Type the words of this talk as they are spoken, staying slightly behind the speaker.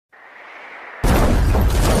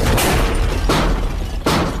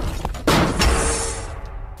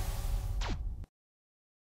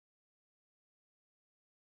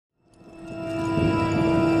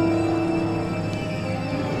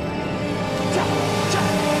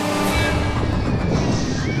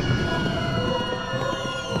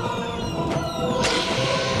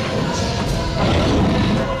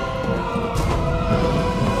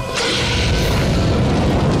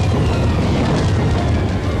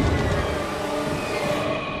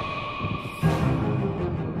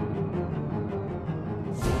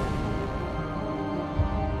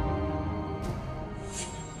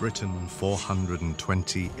Britain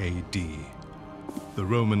 420 AD. The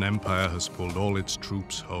Roman Empire has pulled all its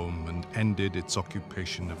troops home and ended its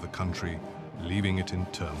occupation of the country, leaving it in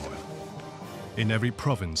turmoil. In every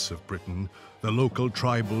province of Britain, the local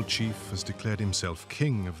tribal chief has declared himself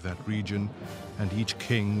king of that region, and each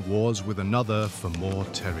king wars with another for more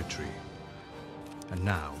territory. And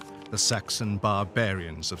now, the Saxon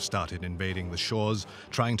barbarians have started invading the shores,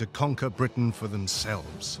 trying to conquer Britain for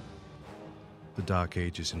themselves. The Dark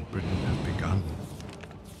Ages in Britain have begun.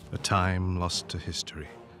 A time lost to history.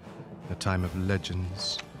 A time of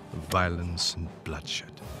legends, of violence and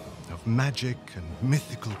bloodshed. Of magic and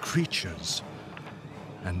mythical creatures.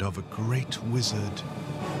 And of a great wizard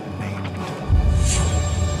named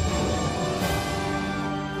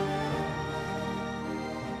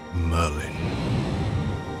Merlin.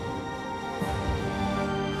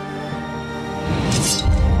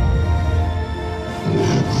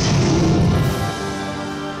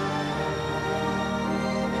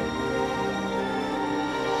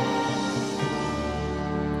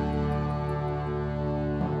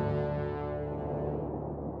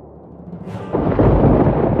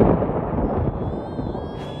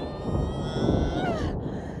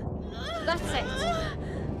 That's it.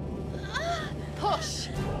 Push.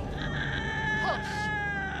 Push.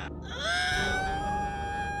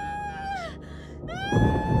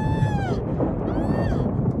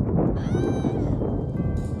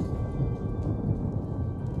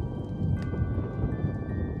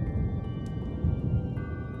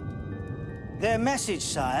 Their message,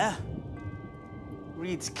 sire,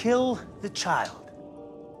 reads, "Kill the child."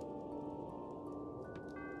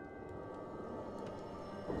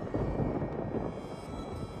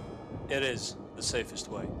 It is the safest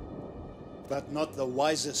way. But not the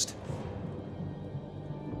wisest.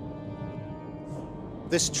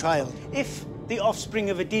 This child. If the offspring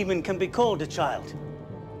of a demon can be called a child,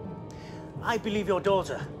 I believe your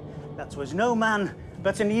daughter, that was no man,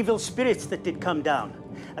 but an evil spirit that did come down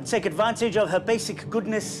and take advantage of her basic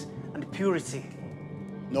goodness and purity.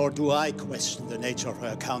 Nor do I question the nature of her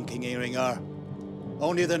account, King Eiringar.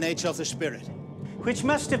 Only the nature of the spirit. Which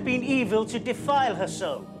must have been evil to defile her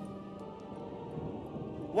so.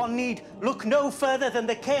 One need look no further than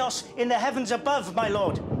the chaos in the heavens above, my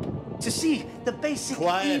lord, to see the basic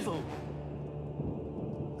evil.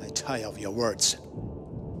 I tire of your words.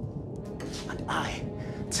 And I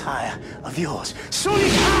tire of yours.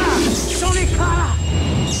 Sonikara! Sonikara!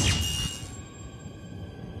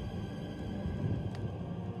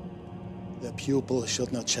 The pupil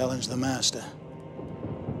should not challenge the master.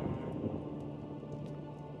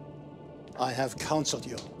 I have counseled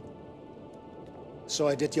you. So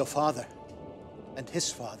I did your father, and his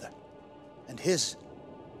father, and his,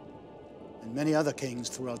 and many other kings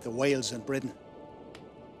throughout the Wales and Britain.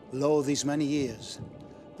 Lo, these many years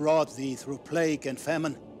brought thee through plague and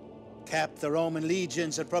famine, kept the Roman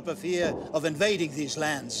legions in proper fear of invading these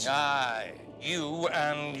lands. Aye, you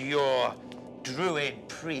and your druid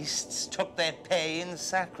priests took their pay in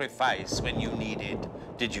sacrifice when you needed,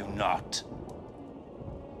 did you not?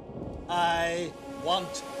 I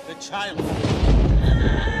want the child.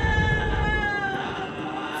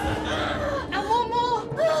 And one more!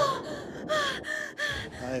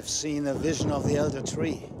 I have seen a vision of the Elder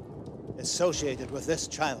Tree associated with this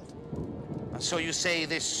child. So you say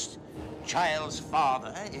this child's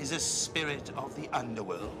father is a spirit of the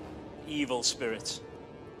underworld? Evil spirit.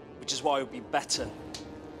 Which is why it would be better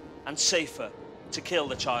and safer to kill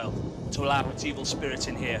the child, to allow its evil spirit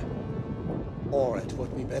in here. Or it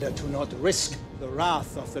would be better to not risk the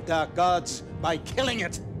wrath of the dark gods by killing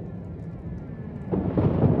it.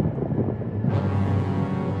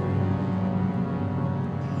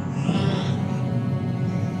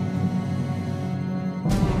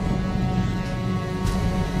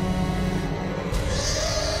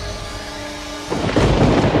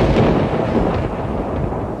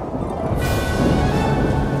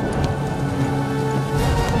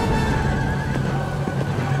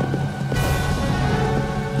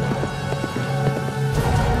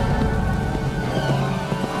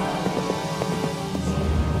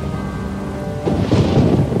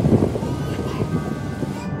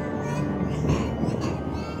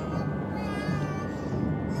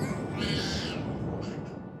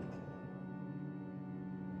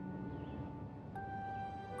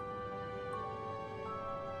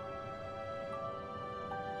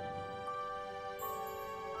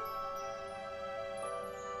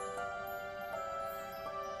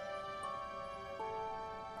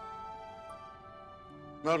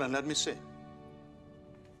 Merlin, let me see.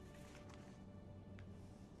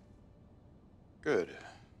 Good.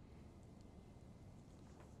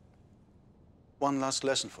 One last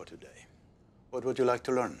lesson for today. What would you like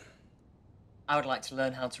to learn? I would like to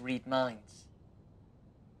learn how to read minds.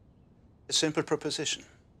 A simple proposition.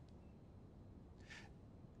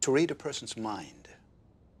 To read a person's mind,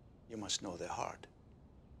 you must know their heart.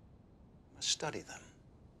 You must study them.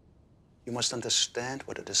 You must understand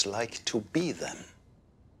what it is like to be them.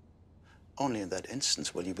 Only in that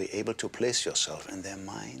instance will you be able to place yourself in their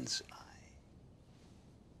mind's eye.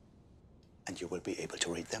 And you will be able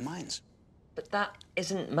to read their minds. But that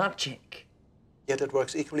isn't magic. Yet it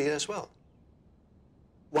works equally as well.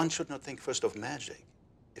 One should not think first of magic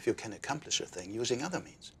if you can accomplish a thing using other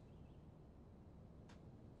means.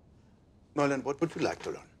 Merlin, what would you like to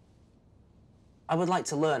learn? I would like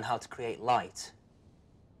to learn how to create light.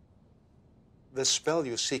 The spell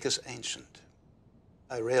you seek is ancient.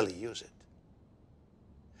 I rarely use it.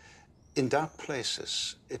 In dark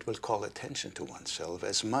places, it will call attention to oneself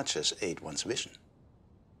as much as aid one's vision.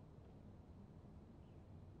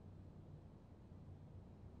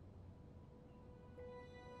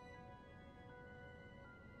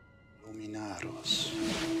 Luminaros.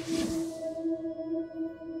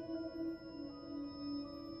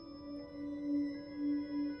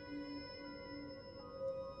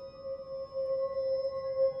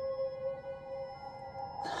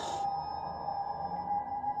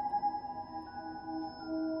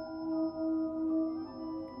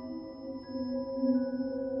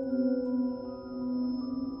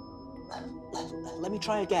 Let me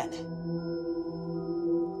try again.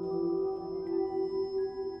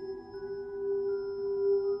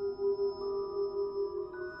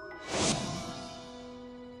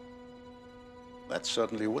 That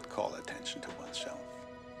certainly would call attention to oneself.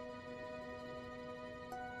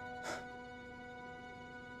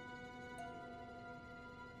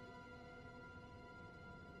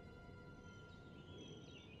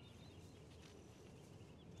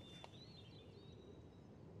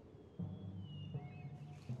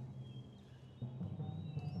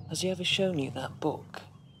 Has he ever shown you that book?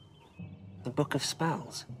 The Book of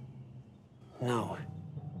Spells? No.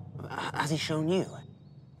 Has he shown you?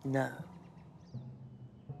 No.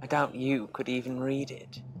 I doubt you could even read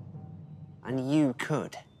it. And you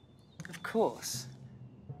could? Of course.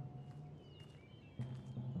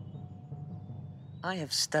 I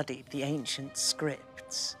have studied the ancient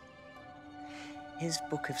scripts. His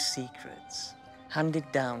Book of Secrets,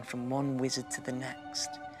 handed down from one wizard to the next.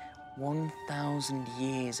 1,000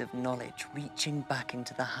 years of knowledge reaching back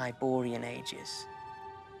into the Hyborian ages.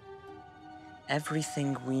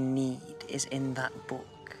 Everything we need is in that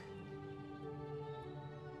book.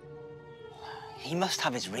 He must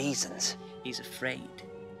have his reasons. He's afraid.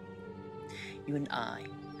 You and I,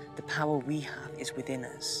 the power we have is within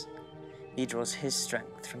us. He draws his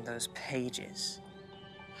strength from those pages.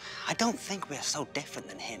 I don't think we're so different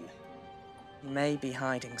than him. He may be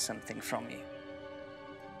hiding something from you.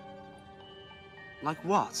 Like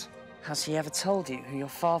what? Has he ever told you who your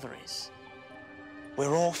father is?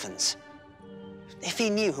 We're orphans. If he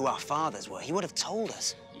knew who our fathers were, he would have told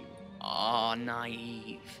us. You are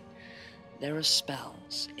naive. There are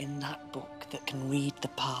spells in that book that can read the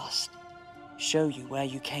past, show you where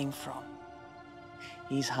you came from.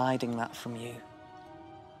 He's hiding that from you.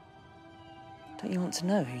 Don't you want to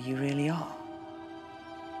know who you really are?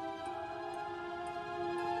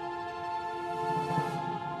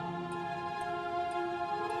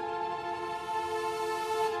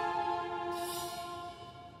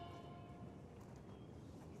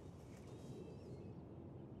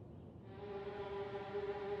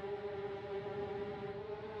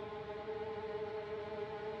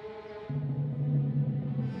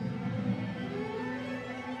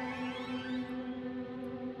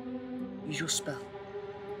 Use your spell.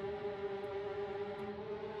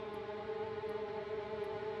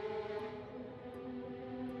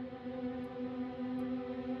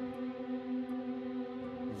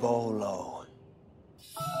 Volo.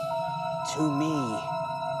 To me.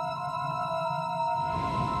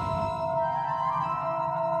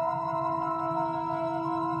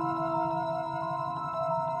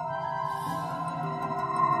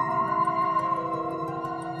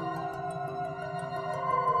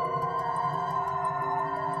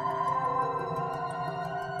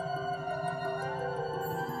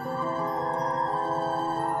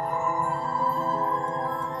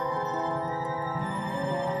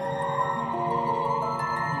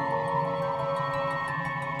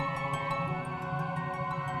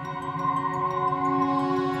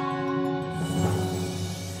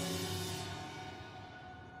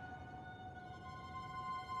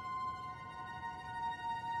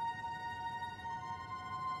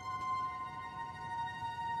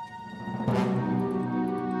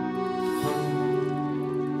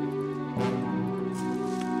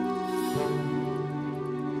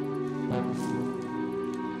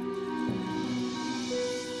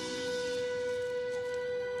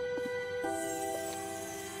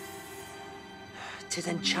 'Tis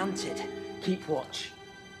enchanted. Keep watch.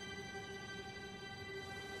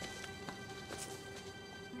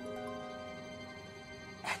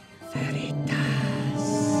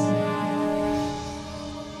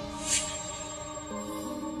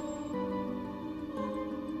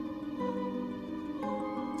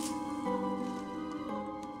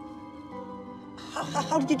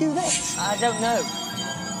 How did you do this? I don't know.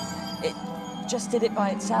 It just did it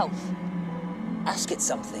by itself. Ask it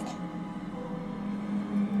something.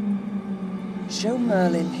 Show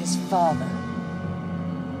Merlin his father.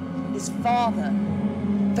 His father.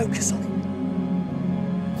 Focus on it.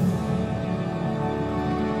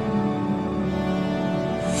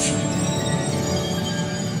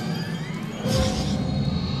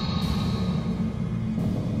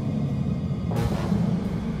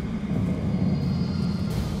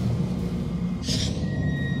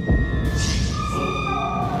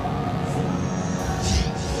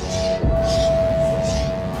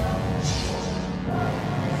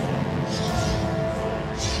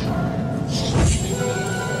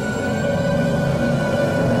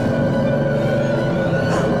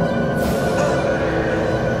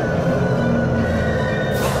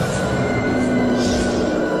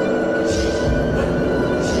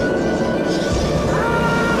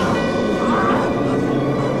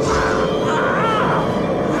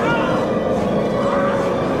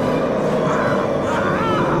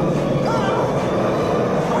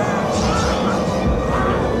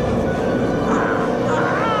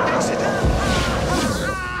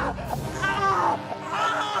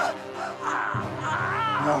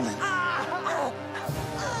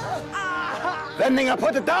 Bending,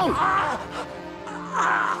 put it down!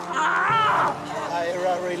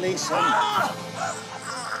 Ira, release him.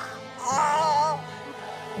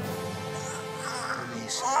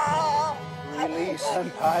 Release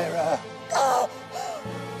him, Ira.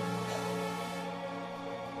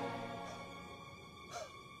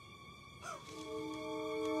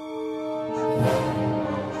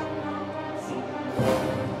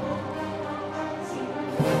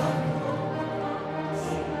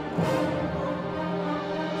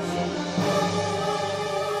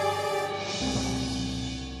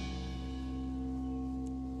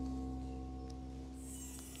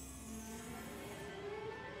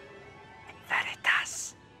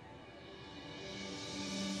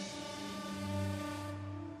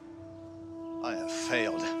 I have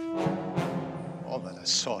failed. All that I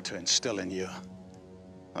sought to instill in you,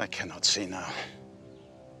 I cannot see now.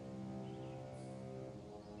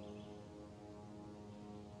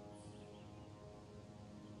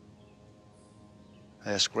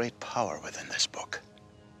 There's great power within this book.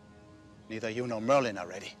 Neither you nor Merlin are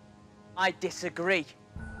ready. I disagree.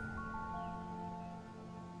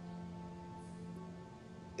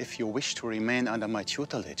 If you wish to remain under my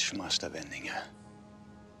tutelage, Master Wendinger,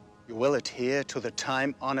 you will adhere to the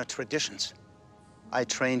time-honored traditions. I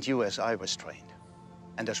trained you as I was trained,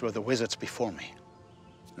 and as were the wizards before me.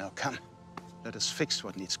 Now come, let us fix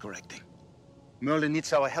what needs correcting. Merlin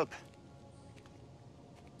needs our help.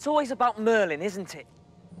 It's always about Merlin, isn't it?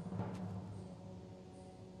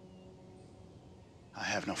 I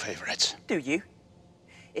have no favorites. Do you?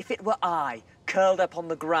 If it were I, curled up on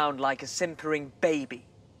the ground like a simpering baby,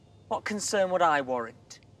 what concern would I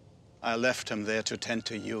warrant? I left him there to tend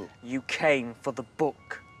to you. You came for the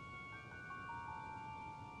book.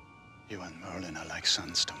 You and Merlin are like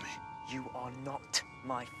sons to me. You are not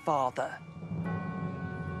my father.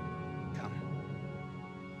 Come.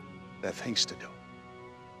 There are things to do.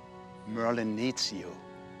 Merlin needs you.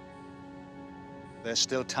 There's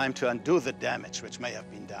still time to undo the damage which may have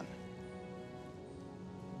been done.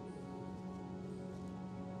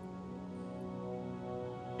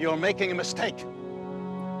 You're making a mistake.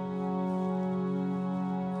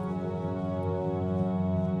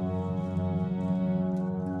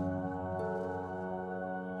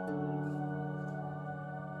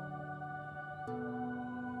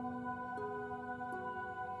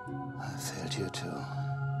 I failed you too.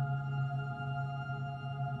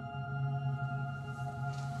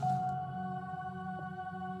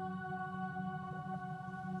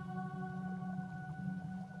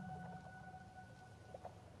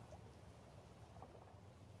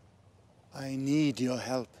 I need your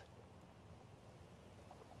help.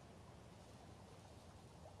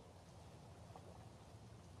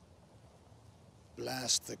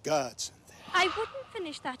 Blast the gods. I wouldn't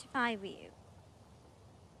finish that if I were you.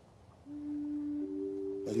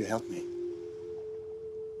 Will you help me?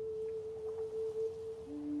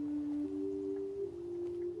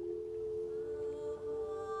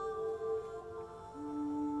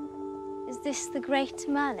 Is this the great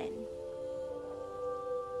Merlin?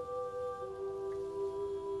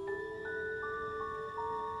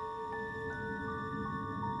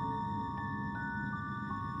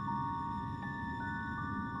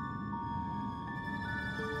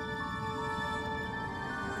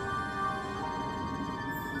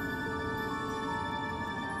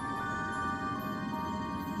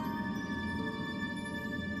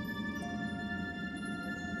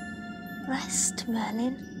 Rest,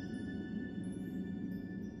 Merlin.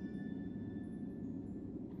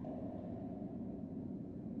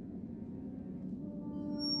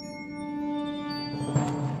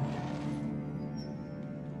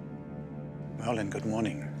 Merlin, good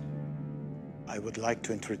morning. I would like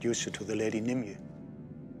to introduce you to the Lady Nimue.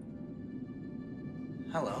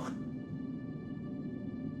 Hello.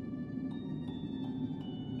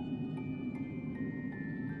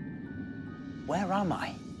 Where am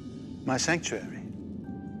I? My sanctuary.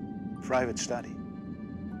 Private study.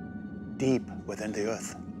 Deep within the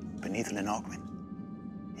earth, beneath Linogwyn.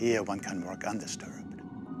 Here one can work undisturbed.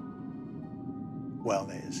 Well,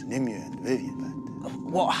 there's Nimue and Vivian, but...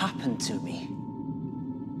 What happened to me?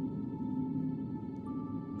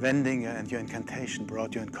 Vendinger and your incantation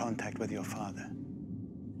brought you in contact with your father.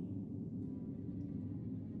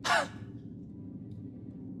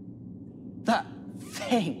 That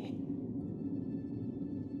thing.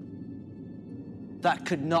 That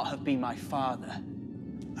could not have been my father.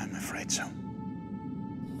 I'm afraid so.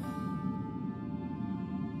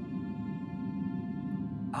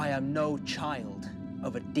 I am no child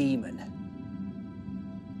of a demon.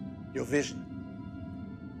 Your vision,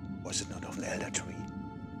 was it not of an elder tree?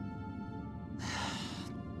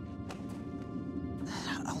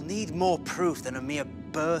 I'll need more proof than a mere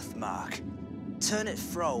birthmark. Turn it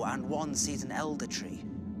fro and one sees an elder tree.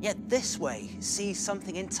 Yet this way sees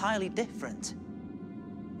something entirely different.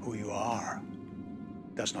 Who you are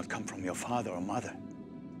does not come from your father or mother,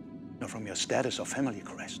 nor from your status or family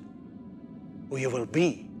crest. Who you will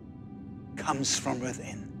be comes from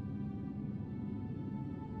within.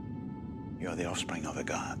 You are the offspring of a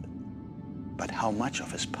god. But how much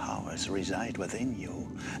of his powers reside within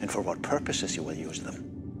you, and for what purposes you will use them,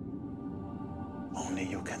 only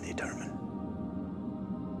you can determine.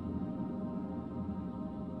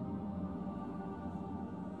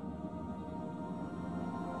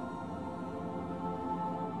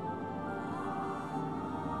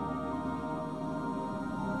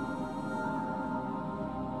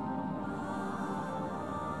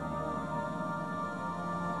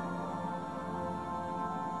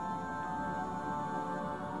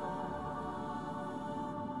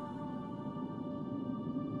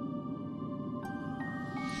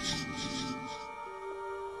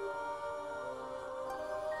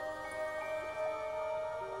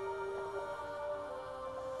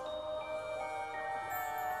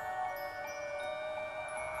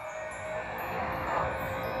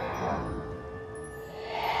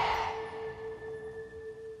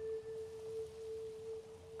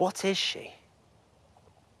 What is she?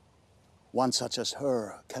 One such as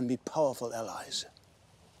her can be powerful allies,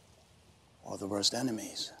 or the worst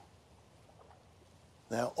enemies.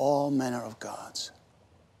 There are all manner of gods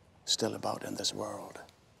still about in this world,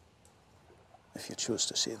 if you choose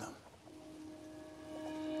to see them.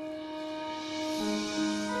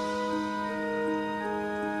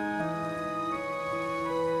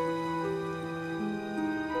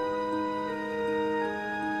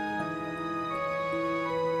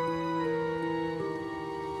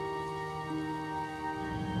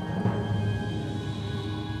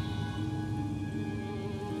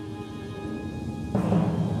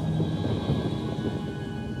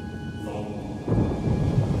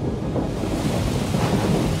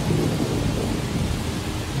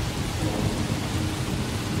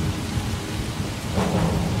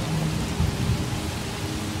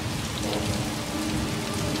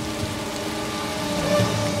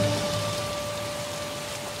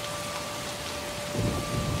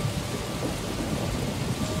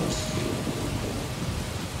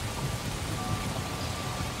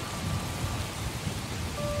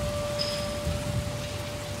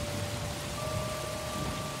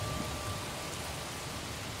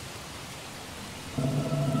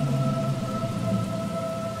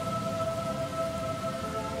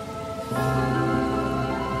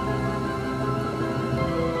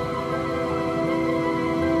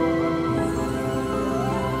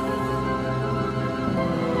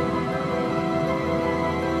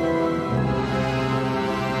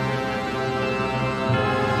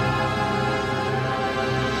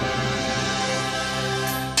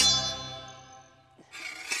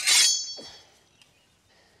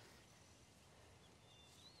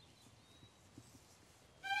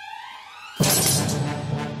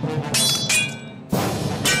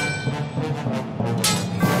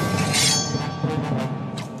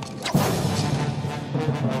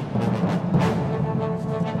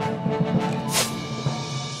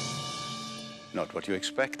 Not what you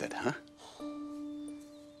expected, huh?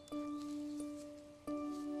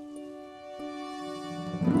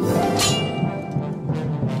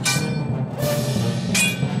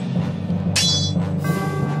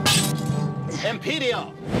 superior!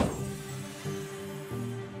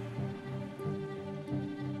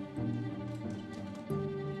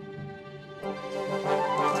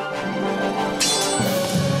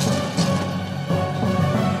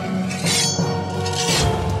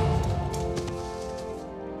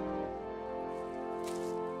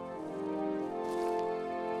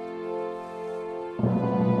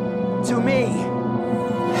 To me!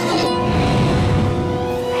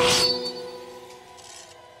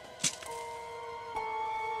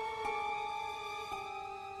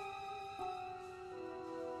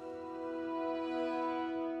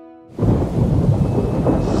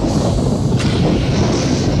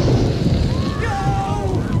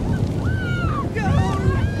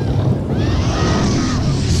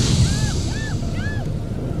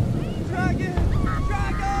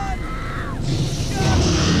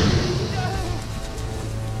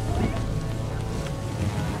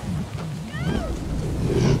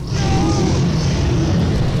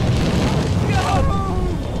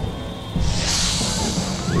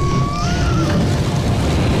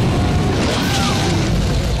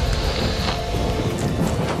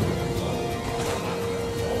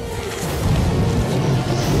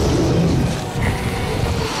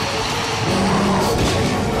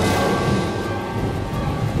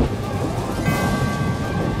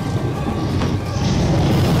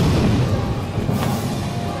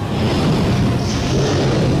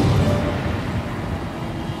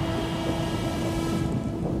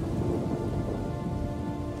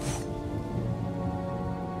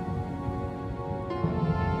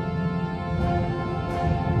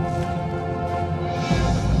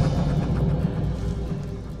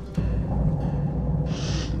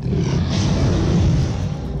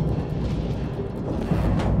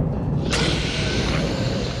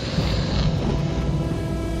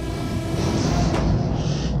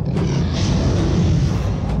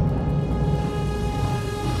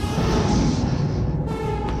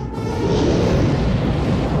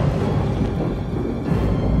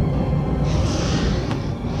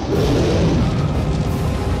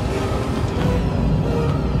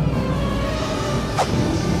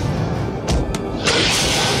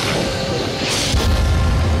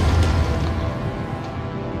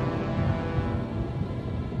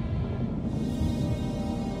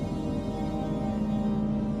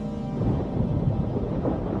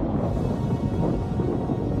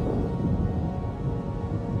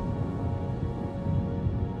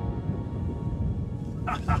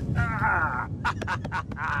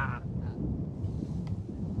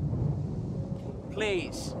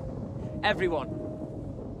 Please, everyone,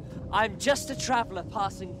 I'm just a traveler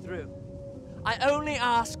passing through. I only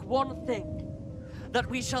ask one thing, that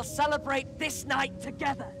we shall celebrate this night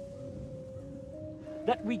together.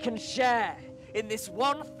 That we can share in this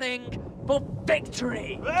one thing for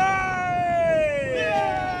victory. Hey!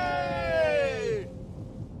 Yay!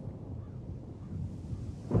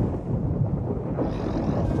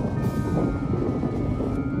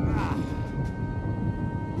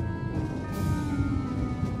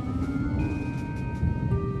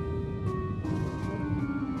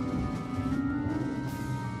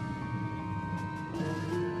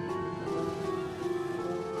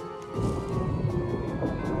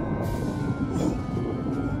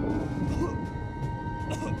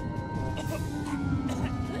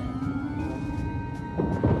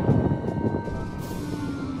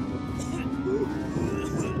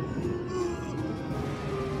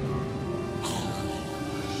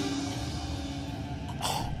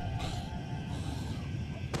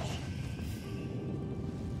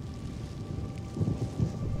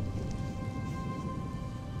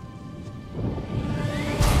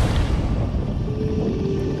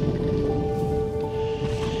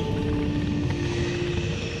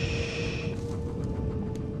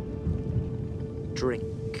 Drink.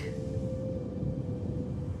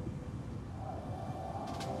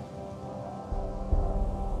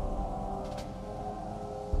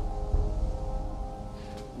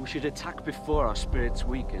 We should attack before our spirits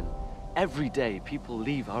weaken. Every day, people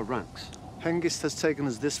leave our ranks. Hengist has taken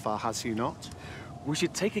us this far, has he not? We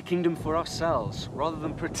should take a kingdom for ourselves, rather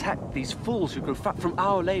than protect these fools who grow fat from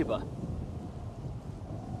our labor.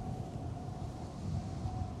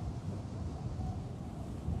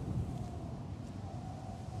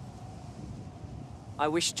 I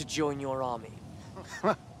wish to join your army.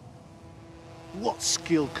 What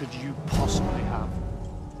skill could you possibly have?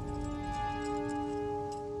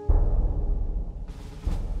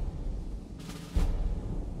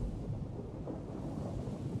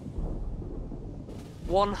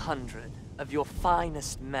 "100 of your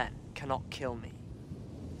finest men cannot kill me.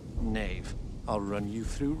 Knave, I'll run you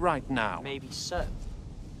through right now. Maybe so.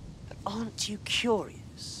 But Aren't you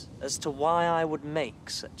curious as to why I would make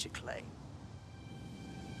such a claim?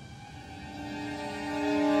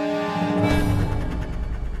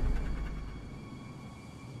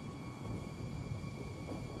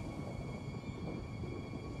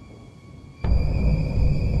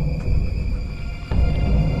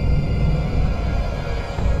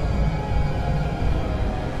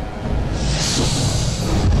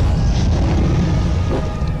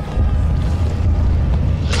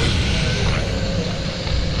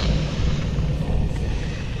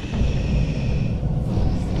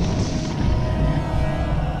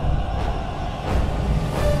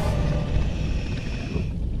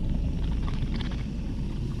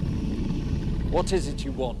 What is it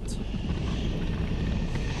you want?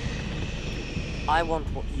 I want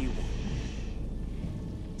what you want.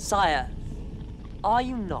 Sire, are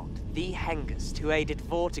you not the Hengist who aided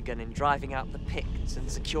Vortigern in driving out the Picts and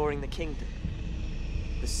securing the kingdom?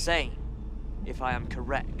 The same, if I am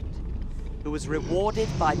correct, who was rewarded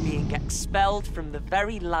by being expelled from the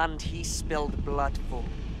very land he spilled blood for.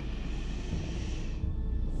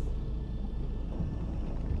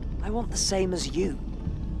 I want the same as you.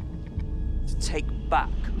 To take back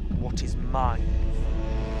what is mine.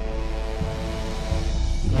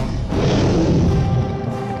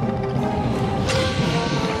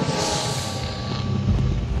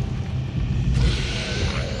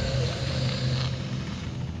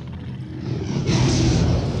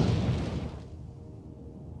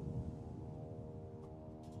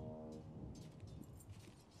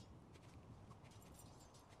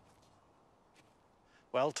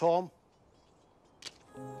 Well, Tom?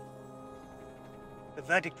 The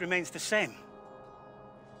verdict remains the same.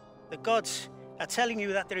 The gods are telling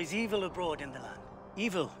you that there is evil abroad in the land.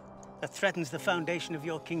 Evil that threatens the foundation of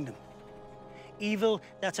your kingdom. Evil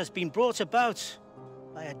that has been brought about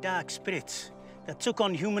by a dark spirit that took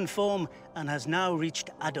on human form and has now reached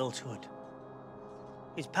adulthood.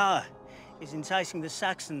 His power is enticing the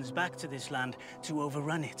Saxons back to this land to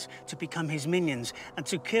overrun it, to become his minions, and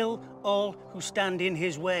to kill all who stand in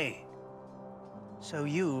his way. So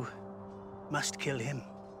you must kill him,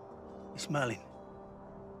 Miss Merlin,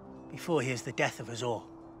 before he is the death of us all.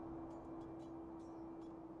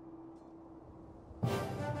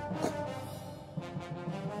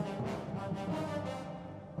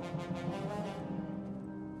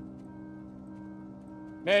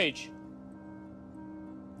 Mage,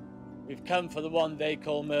 we've come for the one they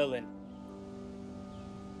call Merlin.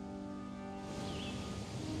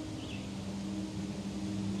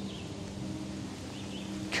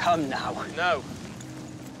 Come now. No.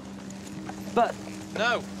 But...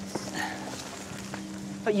 No.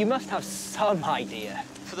 But you must have some idea.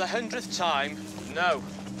 For the 100th time, no.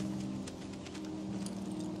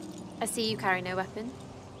 I see you carry no weapon.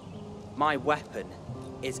 My weapon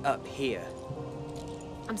is up here.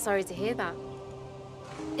 I'm sorry to hear that.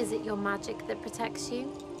 Is it your magic that protects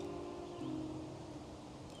you?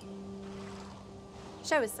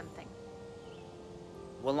 Show us something.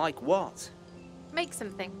 Well, like what? Make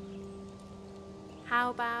something. How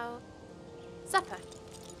about supper?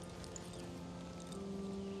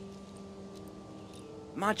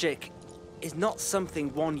 Magic is not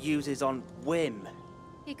something one uses on whim.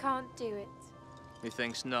 You can't do it.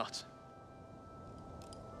 Methinks not.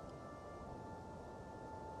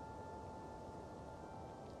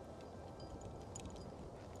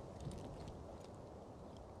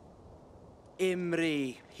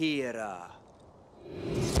 Imri Hira.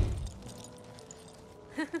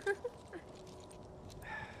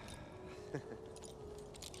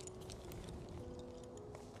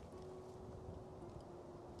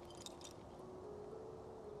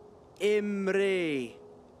 Imri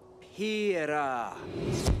Hira.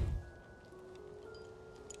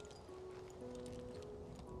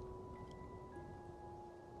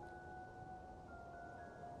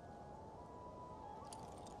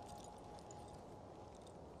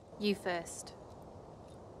 You first.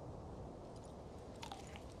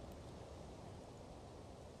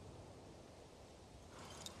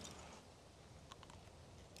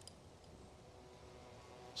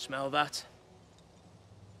 Smell that?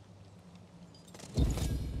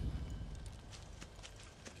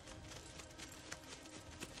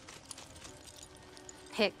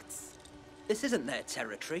 Picts. This isn't their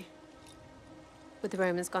territory. With the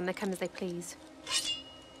Romans gone, they come as they please.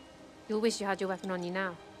 You'll wish you had your weapon on you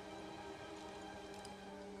now.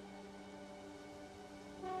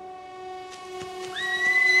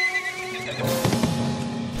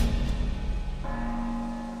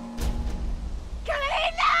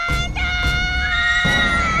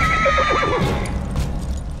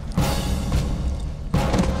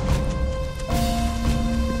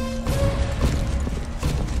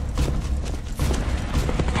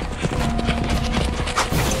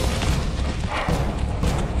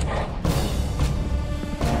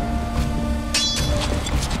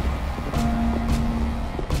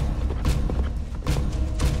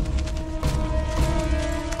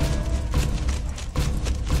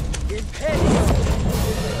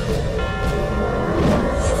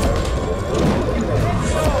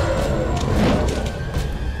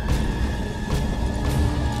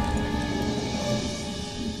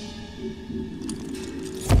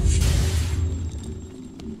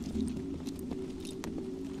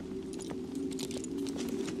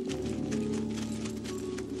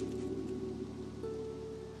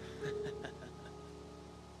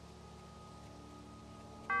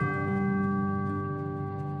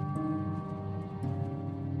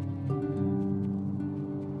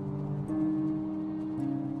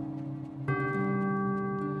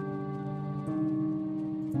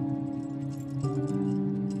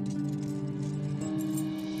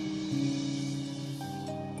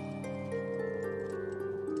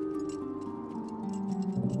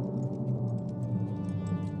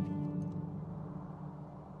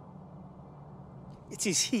 It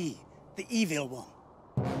is he, the evil one.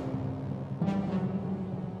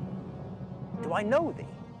 Do I know thee?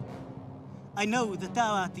 I know that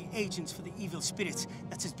thou art the agent for the evil spirit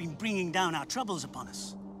that has been bringing down our troubles upon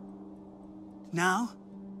us. Now,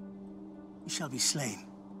 you shall be slain.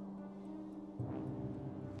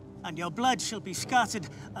 And your blood shall be scattered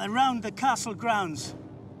around the castle grounds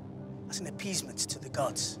as an appeasement to the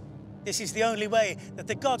gods. This is the only way that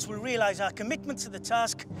the gods will realize our commitment to the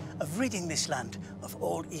task of ridding this land of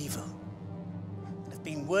all evil, and of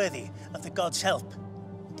being worthy of the gods' help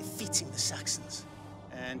in defeating the Saxons.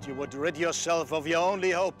 And you would rid yourself of your only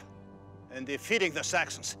hope in defeating the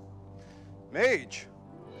Saxons. Mage!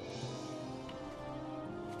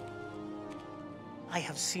 I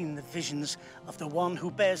have seen the visions of the one who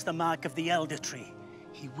bears the mark of the Elder Tree.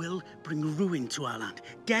 He will bring ruin to our land,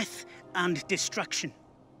 death and destruction.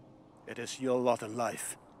 It is your lot in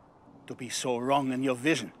life to be so wrong in your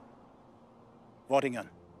vision. Vortigern,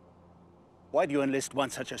 why do you enlist one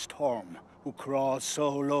such as Torm, who crawls so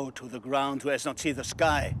low to the ground, who has not seen the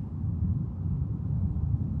sky?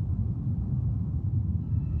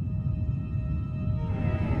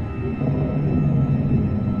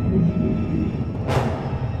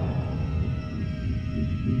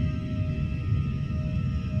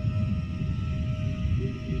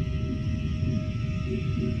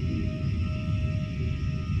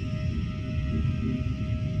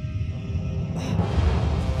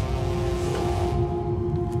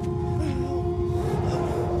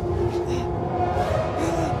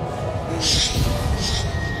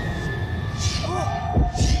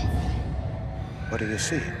 What do you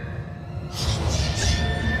see?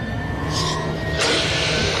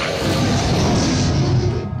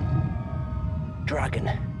 Dragon.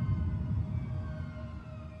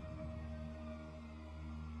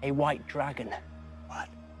 A white dragon. What?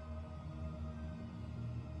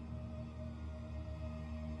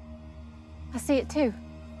 I see it too.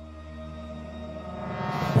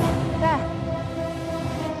 There.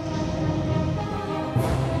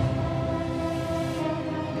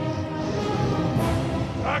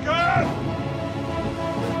 Dragon!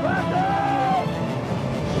 Dragon!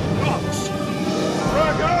 Rocks!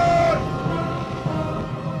 Dragon!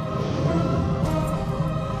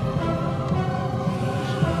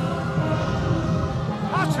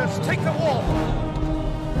 Archers, take the wall!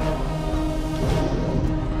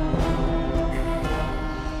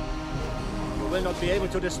 You will not be able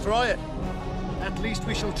to destroy it. At least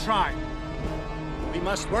we shall try. We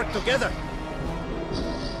must work together.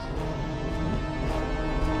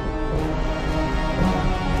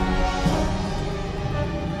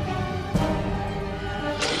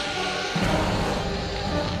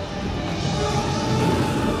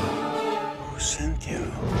 Who sent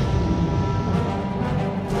you?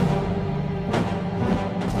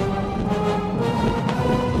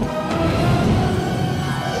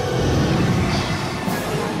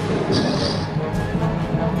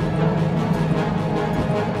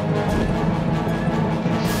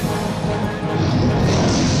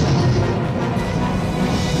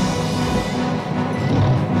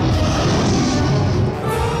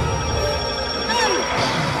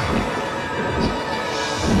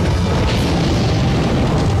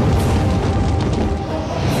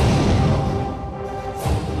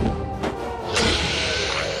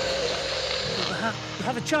 You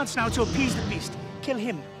have a chance now to appease the beast. Kill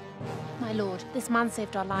him. My lord, this man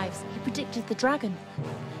saved our lives. He predicted the dragon.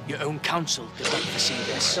 Your own council did not foresee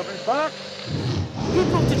this. Coming back. You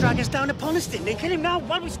brought the dragons down upon us, didn't they? Kill him now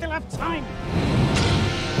while we still have time.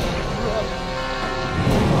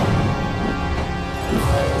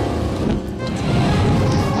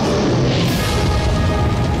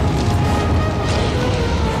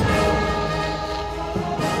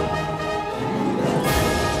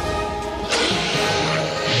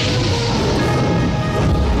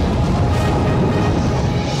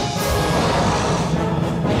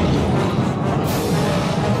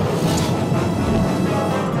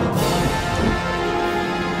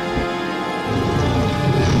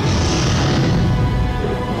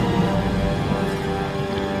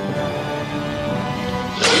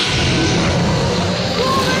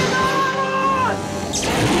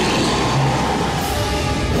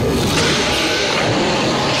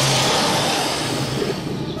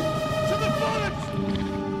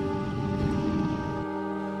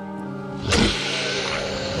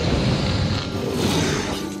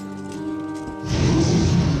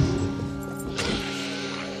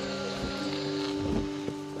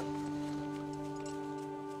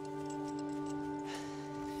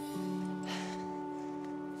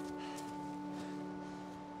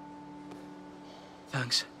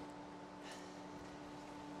 Thanks.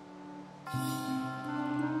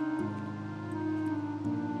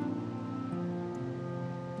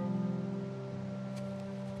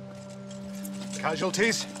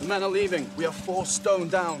 Casualties? The men are leaving. We are 4 stone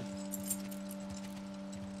down.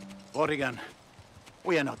 Vortigern,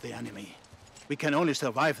 we are not the enemy. We can only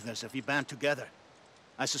survive this if we band together.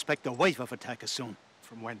 I suspect a wave of attack is soon.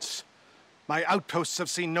 From whence? My outposts have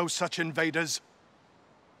seen no such invaders.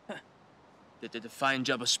 They did a fine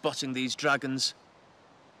job of spotting these dragons.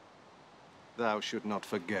 Thou should not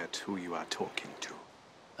forget who you are talking to.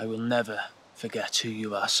 I will never forget who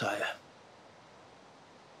you are, sire.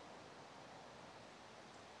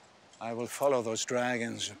 I will follow those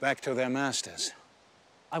dragons back to their masters.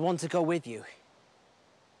 I want to go with you.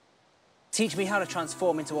 Teach me how to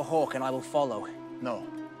transform into a hawk and I will follow. No.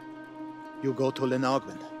 You go to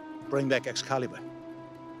Linogwyn. Bring back Excalibur.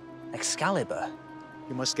 Excalibur?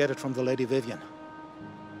 You must get it from the Lady Vivian.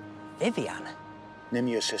 Vivian?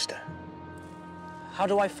 Nimur's sister. How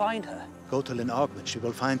do I find her? Go to Linogwyn, she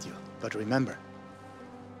will find you. But remember,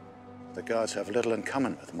 the gods have little in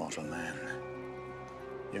common with mortal man.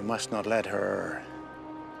 You must not let her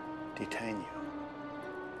detain you.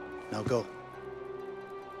 Now go.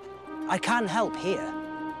 I can help here.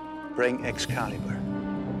 Bring Excalibur.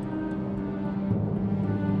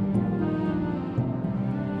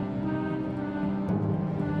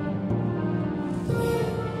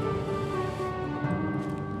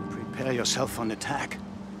 Prepare yourself for an attack.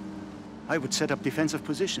 I would set up defensive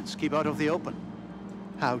positions, keep out of the open.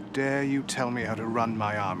 How dare you tell me how to run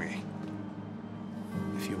my army?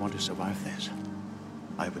 If you want to survive this,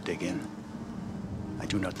 I would dig in. I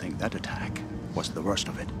do not think that attack was the worst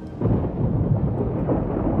of it.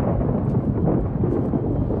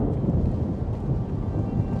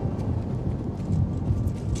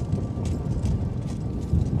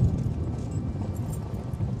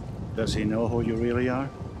 Does he know who you really are?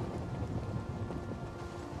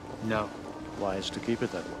 No. Wise to keep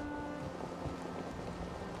it that way.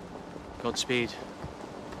 Godspeed.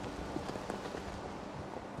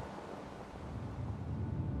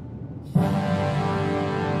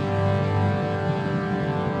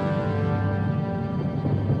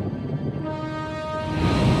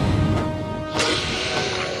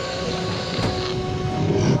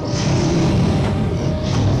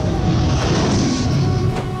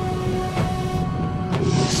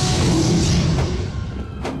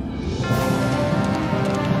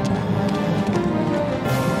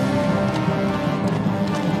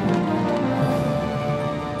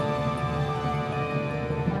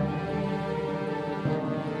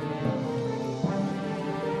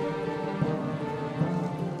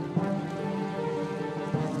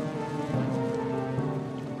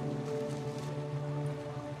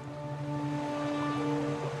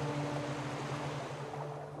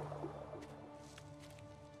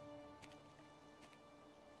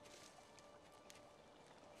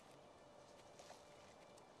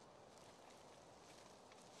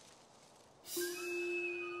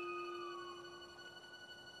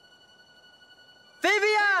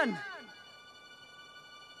 Vivian!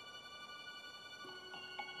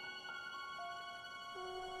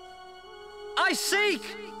 I seek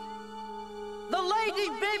the Lady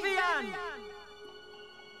Vivian!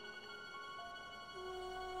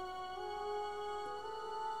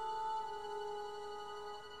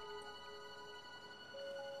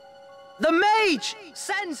 The mage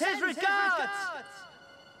sends his regards!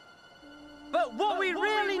 But what we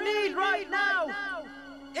really need right now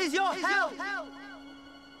is your help!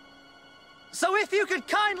 So if you could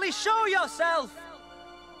kindly show yourself,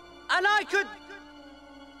 and I could...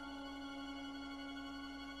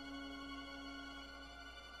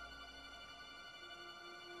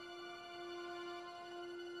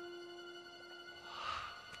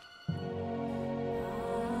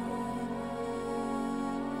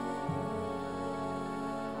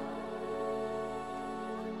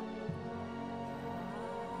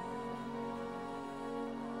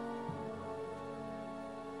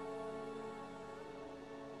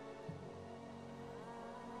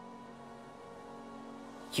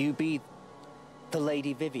 You be the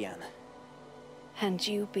Lady Vivian. And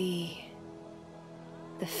you be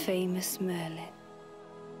the famous Merlin.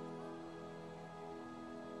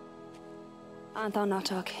 Art thou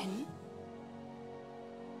not our kin?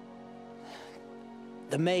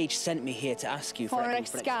 The mage sent me here to ask you for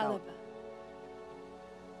Excalibur.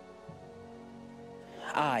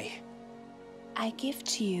 Aye. I give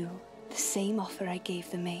to you the same offer I gave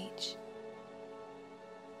the mage.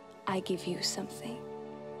 I give you something.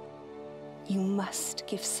 You must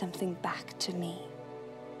give something back to me.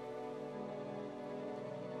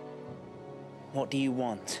 What do you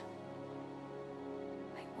want?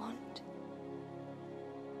 I want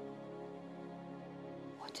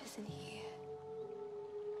what is in here.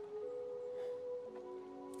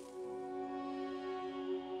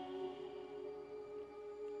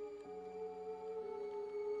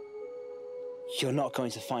 You're not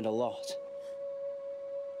going to find a lot.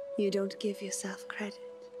 You don't give yourself credit.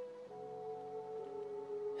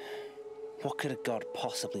 What could a god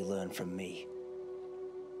possibly learn from me?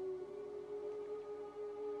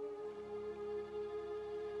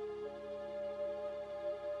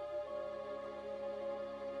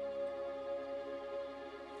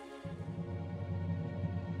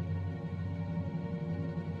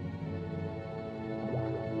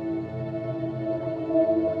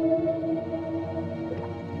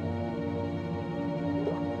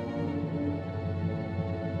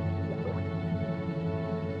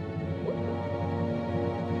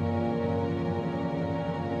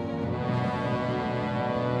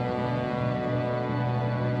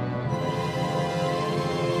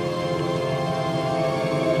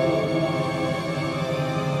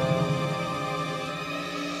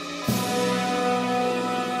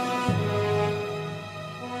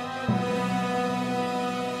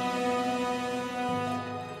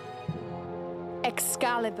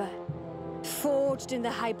 Excalibur, forged in the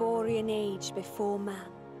Hyborian age before man.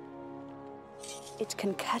 It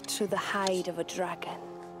can cut through the hide of a dragon.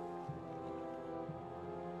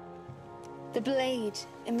 The blade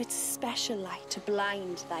emits special light to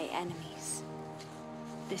blind thy enemies.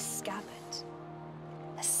 This scabbard,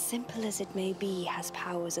 as simple as it may be, has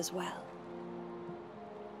powers as well.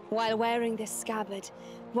 While wearing this scabbard,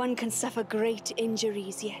 one can suffer great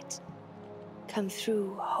injuries yet come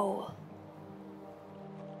through whole.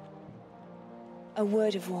 A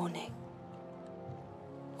word of warning.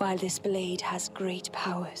 While this blade has great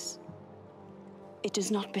powers, it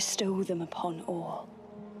does not bestow them upon all.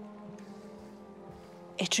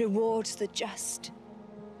 It rewards the just,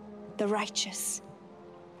 the righteous,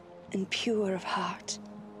 and pure of heart.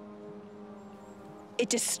 It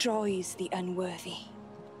destroys the unworthy.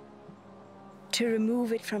 To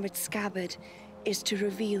remove it from its scabbard is to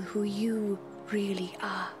reveal who you really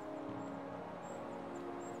are.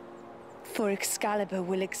 For Excalibur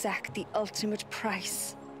will exact the ultimate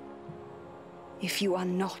price if you are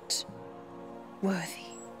not worthy.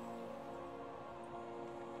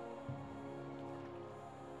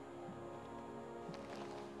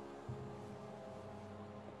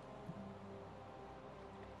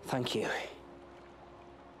 Thank you.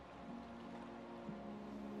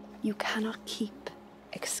 You cannot keep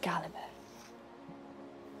Excalibur.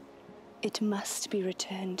 It must be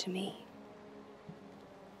returned to me.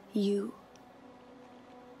 You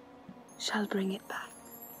shall bring it back.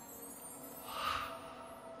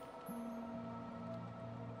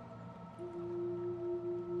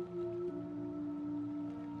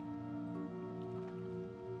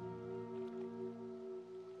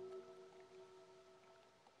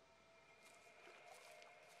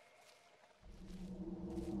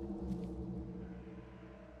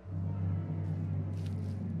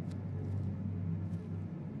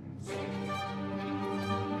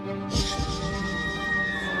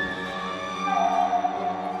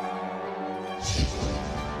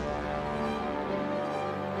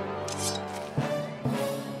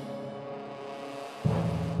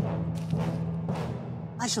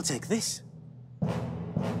 I shall take this.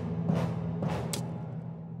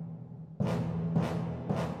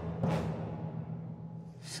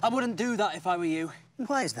 I wouldn't do that if I were you.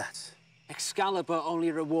 Why is that? Excalibur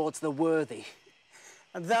only rewards the worthy.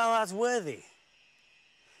 And thou art worthy.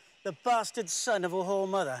 The bastard son of a whore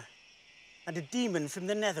mother and a demon from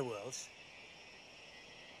the netherworlds.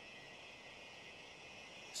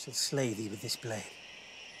 I shall slay thee with this blade.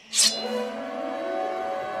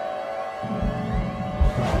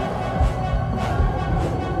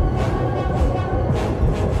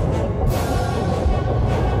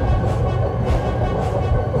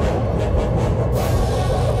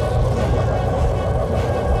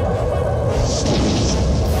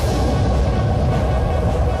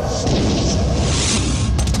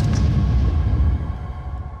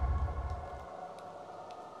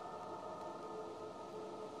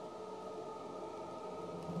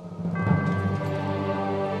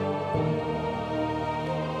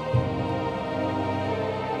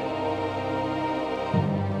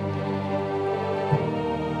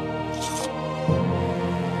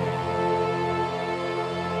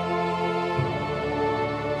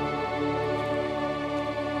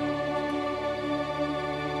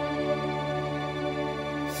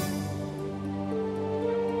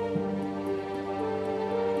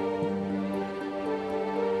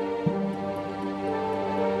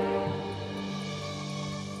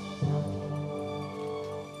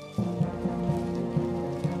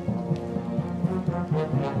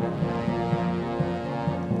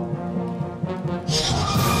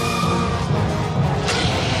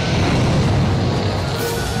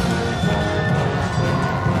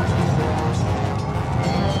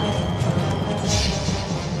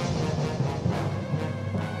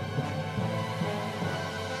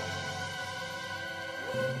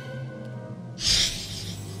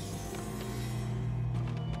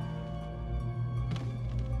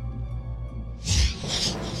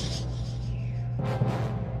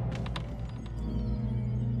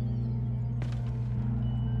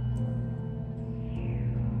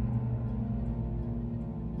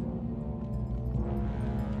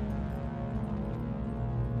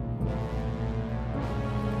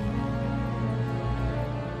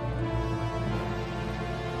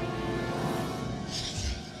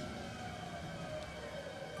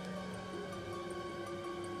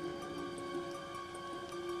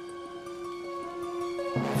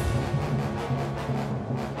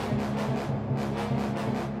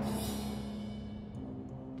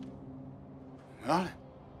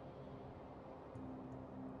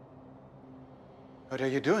 What are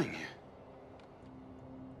you doing here?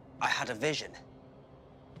 I had a vision.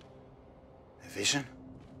 A vision?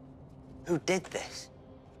 Who did this?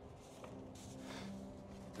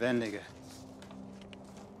 Vendiger.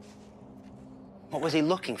 What was he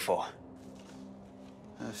looking for?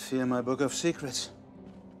 I fear my book of secrets.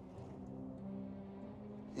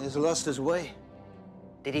 He has lost his way.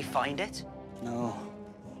 Did he find it? No.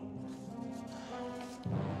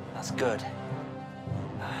 That's good.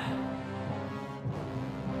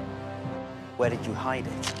 Where did you hide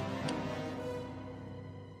it?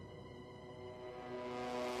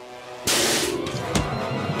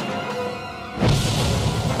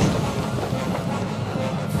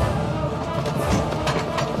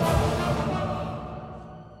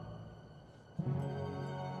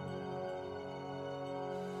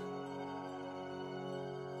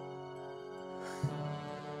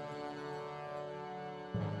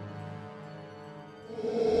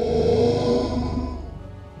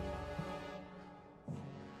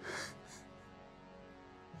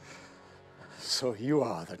 So you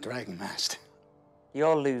are the Dragon Master.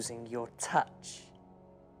 You're losing your touch.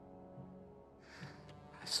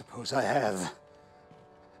 I suppose I have.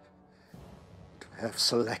 To have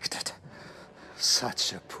selected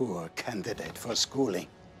such a poor candidate for schooling.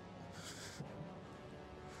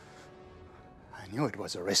 I knew it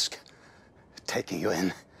was a risk, taking you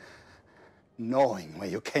in, knowing where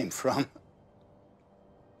you came from.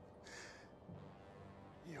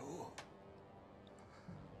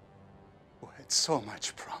 So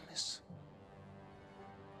much promise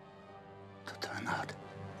to turn out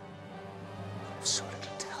of so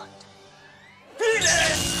little talent.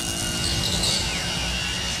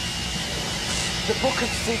 The Book of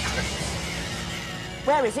Secrets.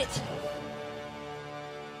 Where is it?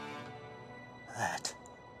 That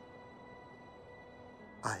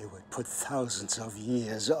I would put thousands of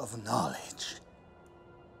years of knowledge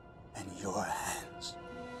in your hands.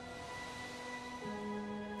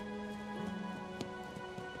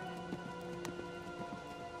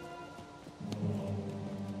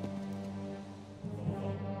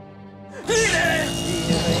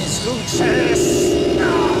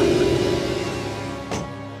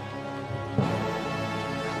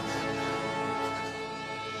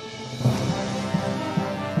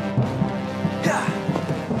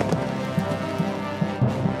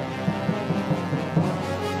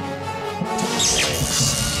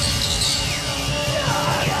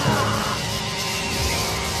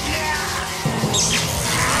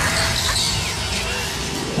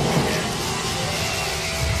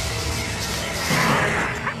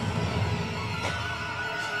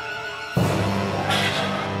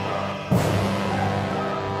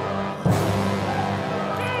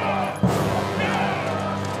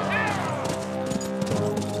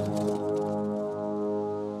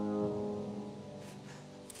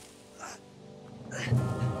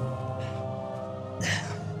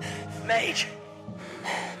 Mage!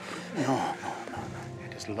 No.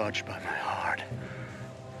 It is lodged by my heart.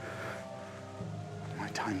 My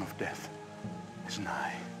time of death is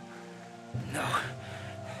nigh. No.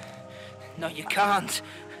 No, you can't.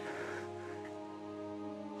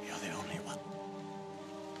 You're the only one.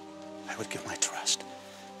 I would give my trust,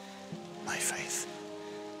 my faith,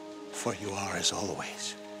 for you are, as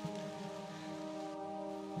always,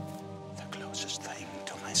 the closest thing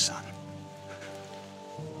to my son.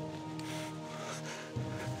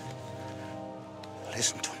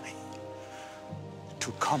 Listen to me.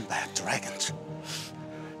 To combat dragons.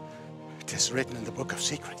 It is written in the Book of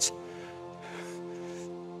Secrets.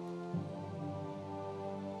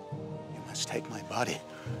 You must take my body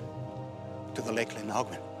to the Lake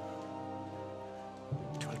Linogwyn.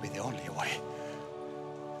 It will be the only way.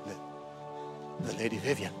 The Lady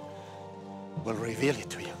Vivian will reveal it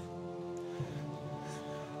to you.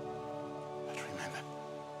 But remember,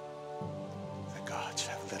 the gods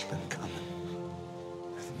have little in common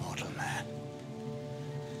with mortal man.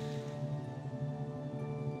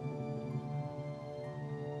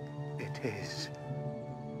 It is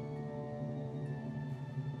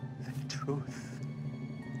the truth.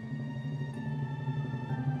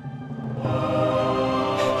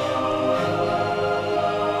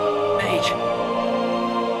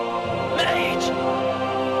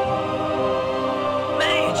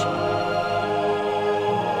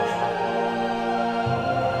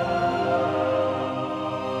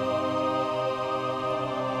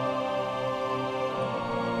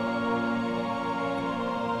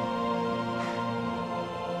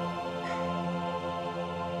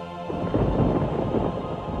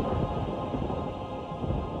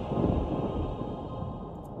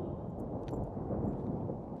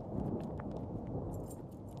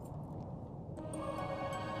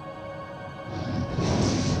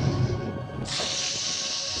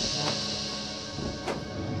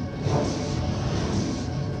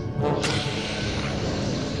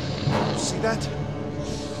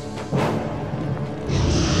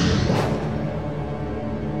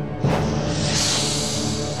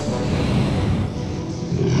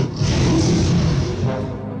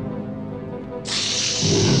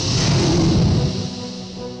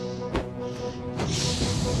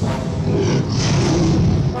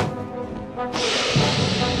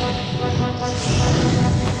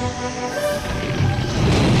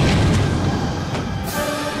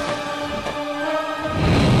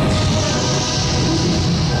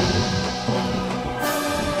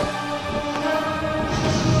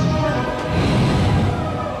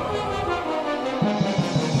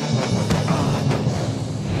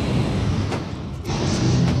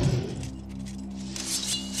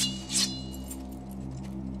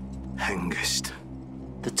 Hengist.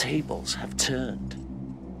 The tables have turned.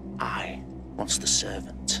 I, once the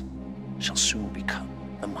servant, shall soon become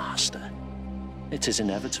the master. It is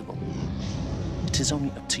inevitable. It is only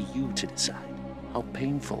up to you to decide how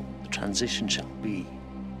painful the transition shall be.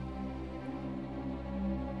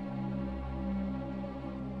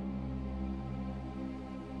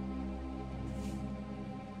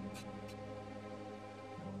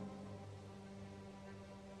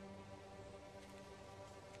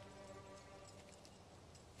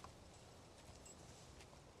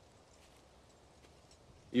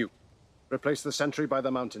 You, replace the sentry by the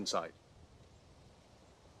mountainside.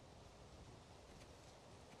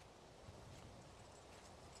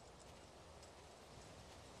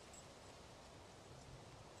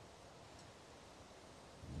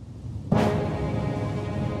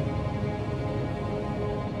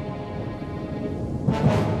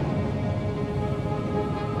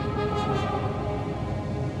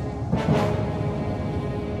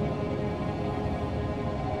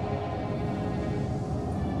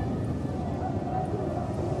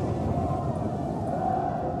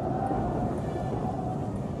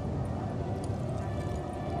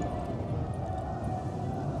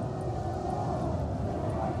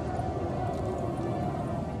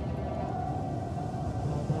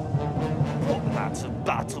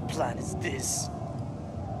 Battle plan is this?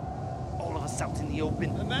 All of us out in the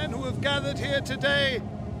open. The men who have gathered here today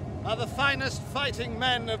are the finest fighting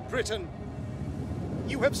men of Britain.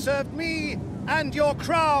 You have served me and your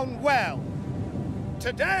crown well.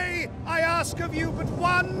 Today, I ask of you but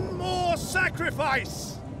one more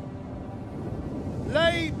sacrifice.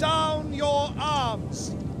 Lay down your arms,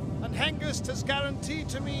 and Hengist has guaranteed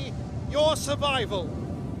to me your survival.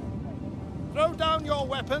 Throw down your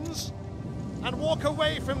weapons and walk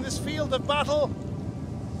away from this field of battle,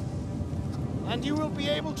 and you will be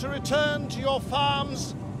able to return to your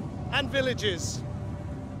farms and villages.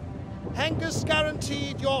 Hengist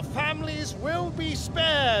guaranteed your families will be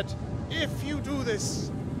spared if you do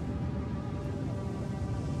this.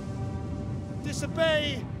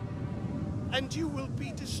 Disobey, and you will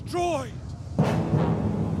be destroyed.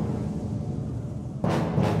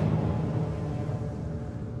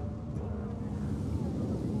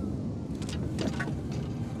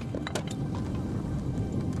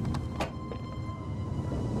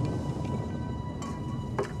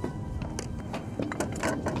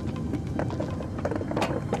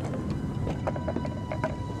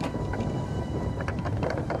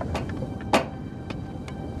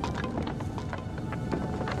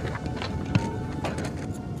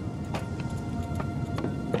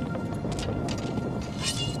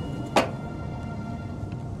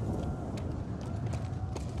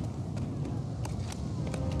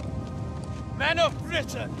 Men of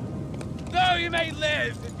Britain, though you may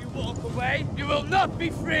live if you walk away, you will not be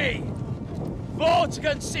free.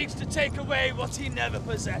 Vortigern seeks to take away what he never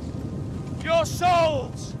possessed. Your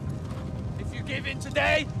souls! If you give in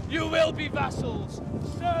today, you will be vassals,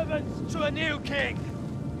 servants to a new king.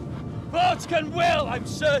 Vortigern will, I'm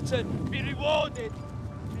certain, be rewarded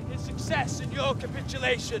in his success in your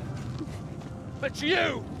capitulation. But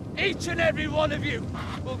you, each and every one of you,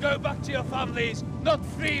 will go back to your families, not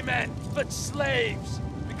free men, but slaves.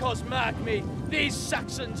 Because, mark me, these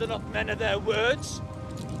Saxons are not men of their words.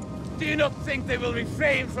 Do you not think they will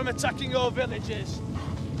refrain from attacking your villages?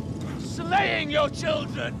 Slaying your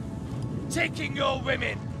children, taking your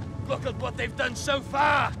women. Look at what they've done so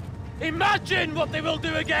far. Imagine what they will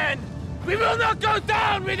do again. We will not go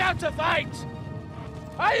down without a fight.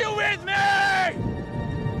 Are you with me?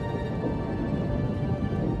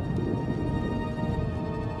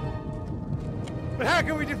 But how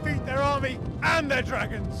can we defeat their army and their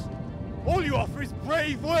dragons? All you offer is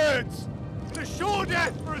brave words, and a sure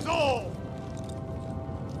death for us all!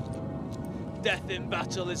 Death in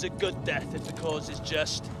battle is a good death if the cause is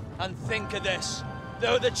just. And think of this,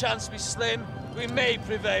 though the chance be slim, we may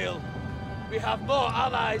prevail. We have more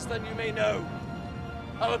allies than you may know.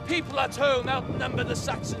 Our people at home outnumber the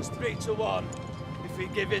Saxons 3 to 1. If we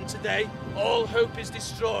give in today, all hope is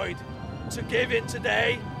destroyed. To give in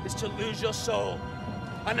today is to lose your soul.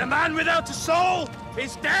 And a man without a soul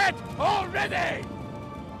is dead already!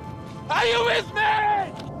 Are you with me?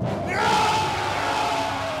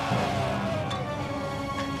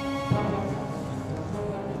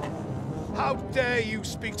 How dare you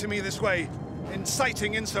speak to me this way,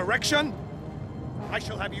 inciting insurrection? I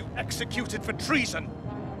shall have you executed for treason.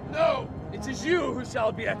 No, it is you who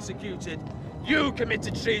shall be executed. You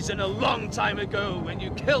committed treason a long time ago when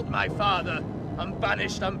you killed my father and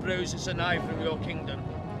banished Ambrosius and I from your kingdom.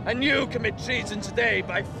 And you commit treason today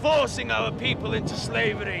by forcing our people into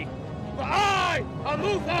slavery. For I Vendrai!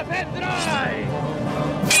 Amutha Vendrai!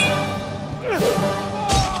 Confront!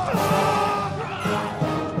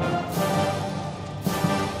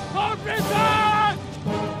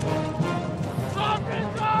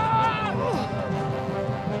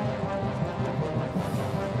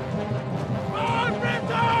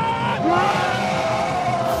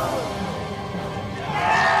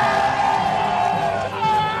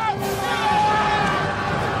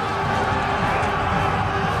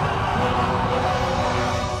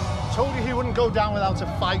 Told you he wouldn't go down without a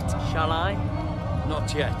fight. Shall I?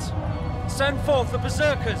 Not yet. Send forth the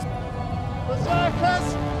berserkers!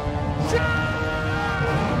 Berserkers!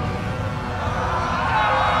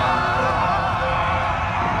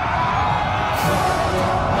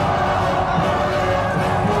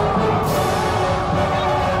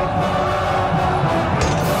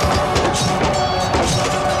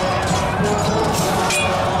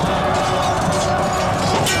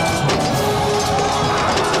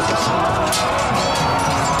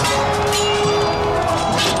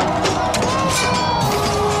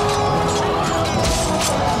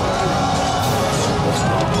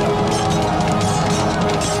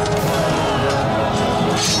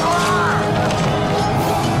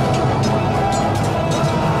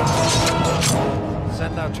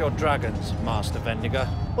 Send out your dragons, Master Vendiger.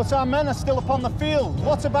 But our men are still upon the field.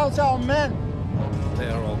 What about our men? They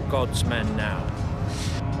are all God's men now.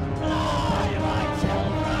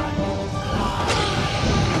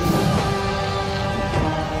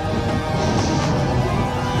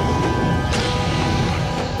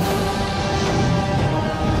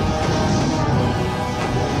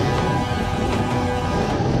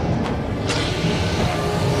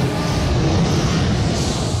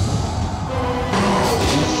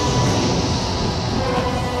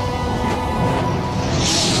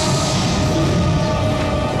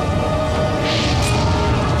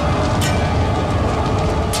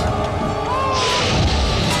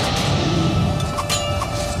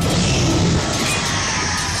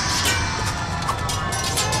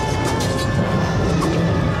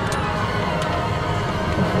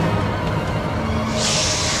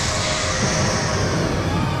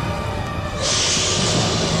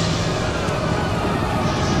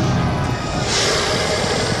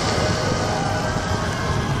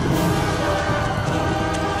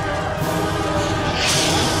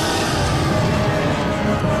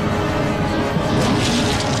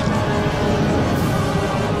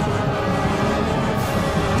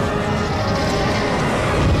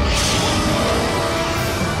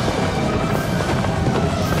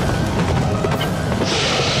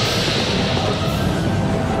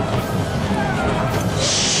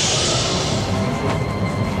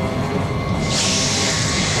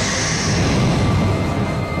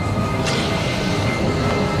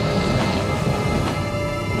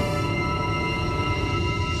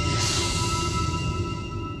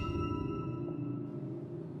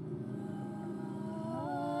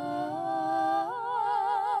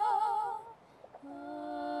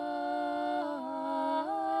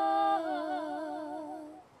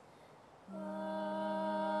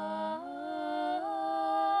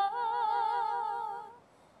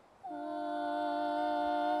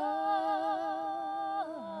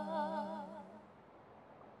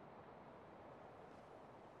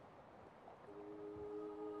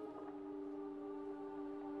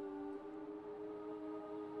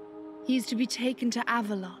 He is to be taken to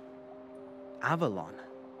Avalon. Avalon?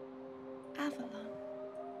 Avalon.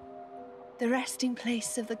 The resting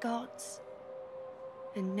place of the gods.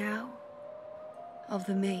 And now, of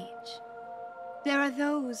the mage. There are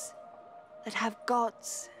those that have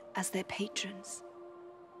gods as their patrons.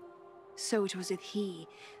 So it was with he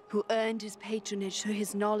who earned his patronage through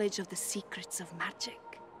his knowledge of the secrets of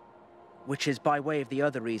magic. Which is by way of the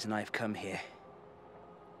other reason I've come here.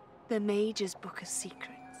 The mage's book of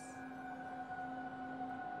secrets.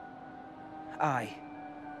 Aye.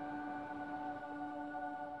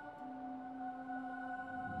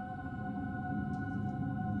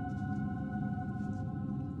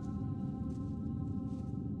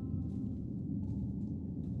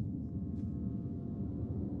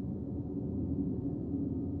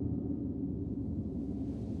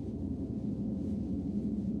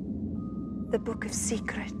 The book of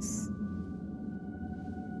secrets.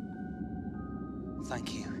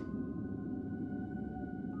 Thank you.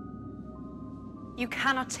 You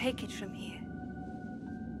cannot take it from here.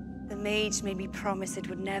 The mage made me promise it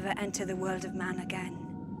would never enter the world of man again.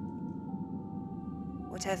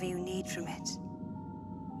 Whatever you need from it,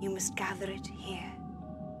 you must gather it here.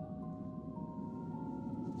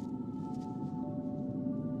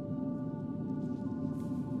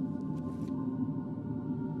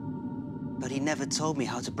 But he never told me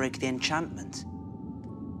how to break the enchantment.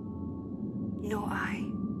 Nor I.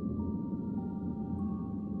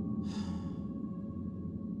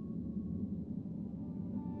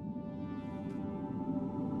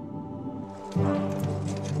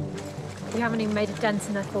 We haven't even made a dent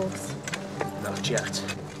in their force. Not yet,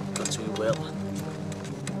 but we will.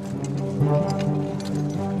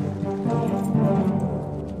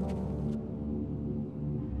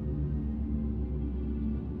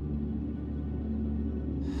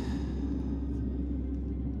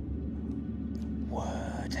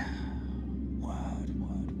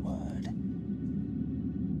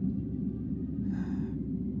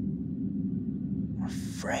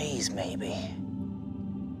 Phrase, maybe.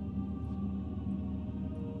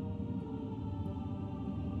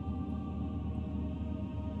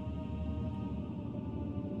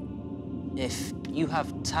 If you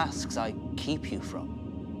have tasks I keep you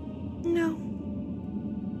from. No.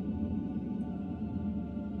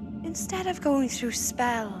 Instead of going through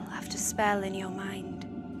spell after spell in your mind,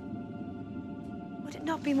 would it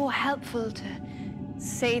not be more helpful to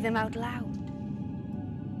say them out loud?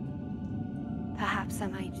 Perhaps I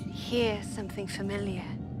might hear something familiar.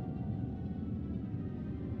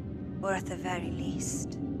 Or at the very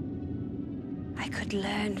least, I could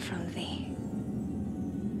learn from thee.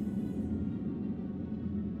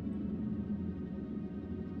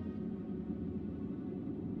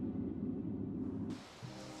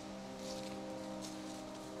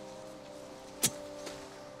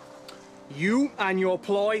 You and your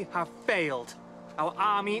ploy have failed. Our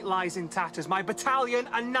army lies in tatters, my battalion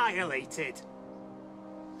annihilated.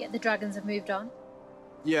 Yet the dragons have moved on.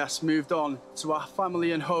 Yes, moved on to our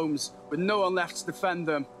family and homes, with no one left to defend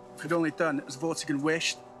them. If we'd only done as Vortigern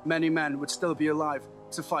wished, many men would still be alive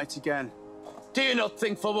to fight again. Do you not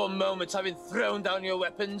think for one moment, having thrown down your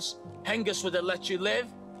weapons, Hengist would have let you live?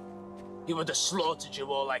 He would have slaughtered you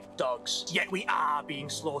all like dogs. Yet we are being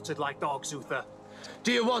slaughtered like dogs, Uther.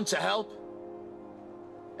 Do you want to help?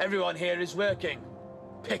 Everyone here is working.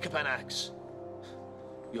 Pick up an axe.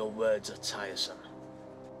 Your words are tiresome.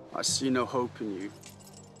 I see no hope in you.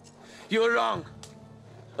 You are wrong.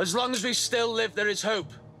 As long as we still live, there is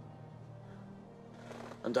hope.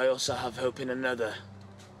 And I also have hope in another.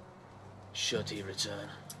 Should he return.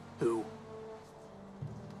 Who?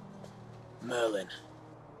 Merlin.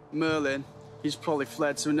 Merlin? He's probably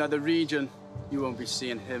fled to another region. You won't be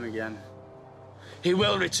seeing him again. He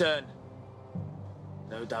will return.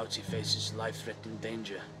 No doubt he faces life-threatening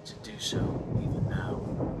danger to do so, even now.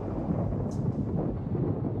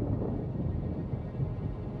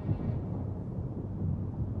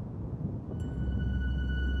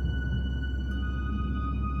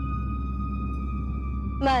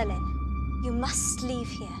 Merlin, you must leave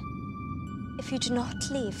here. If you do not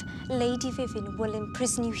leave, Lady Vivian will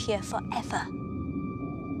imprison you here forever.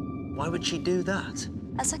 Why would she do that?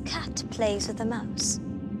 As a cat plays with a mouse,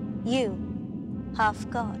 you, half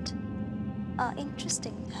god, are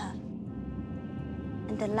interesting to her.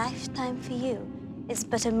 And a lifetime for you is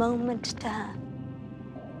but a moment to her.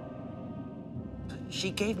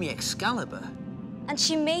 She gave me Excalibur. And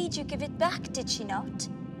she made you give it back, did she not?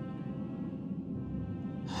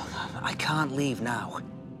 I can't leave now.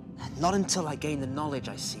 Not until I gain the knowledge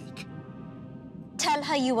I seek. Tell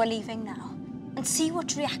her you are leaving now, and see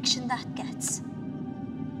what reaction that gets.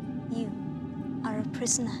 You are a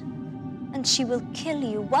prisoner, and she will kill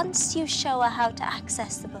you once you show her how to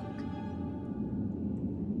access the book.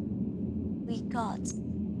 We gods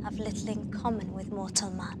have little in common with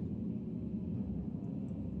mortal man.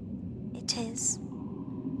 It is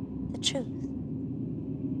the truth.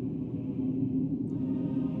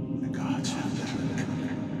 The gods have little in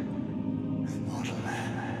common with mortal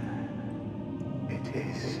man. It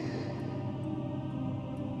is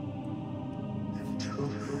the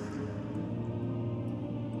truth.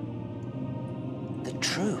 The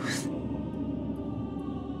truth?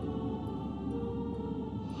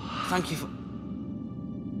 Thank you for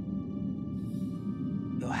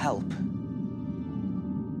your help.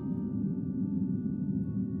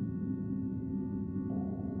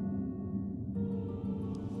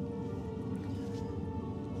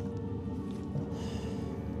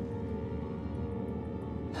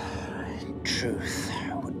 Truth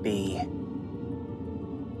would be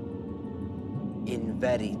in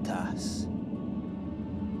veritas.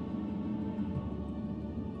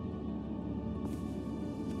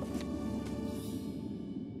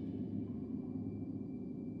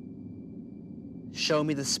 Show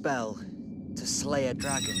me the spell to slay a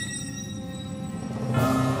dragon.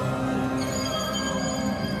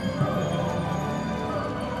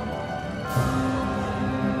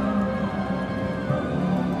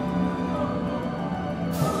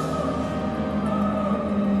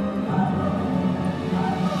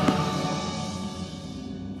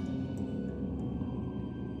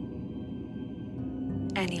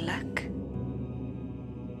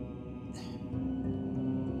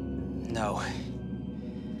 No.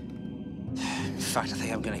 In fact, I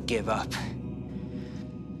think I'm gonna give up.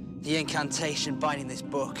 The incantation binding this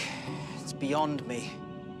book, it's beyond me.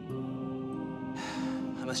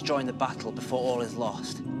 I must join the battle before all is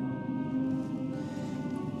lost.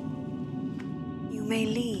 You may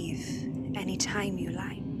leave any time you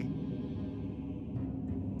like.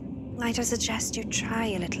 Might I suggest you try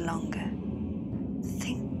a little longer?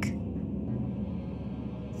 Think.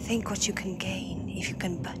 Think what you can gain if you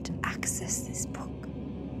can but access this book.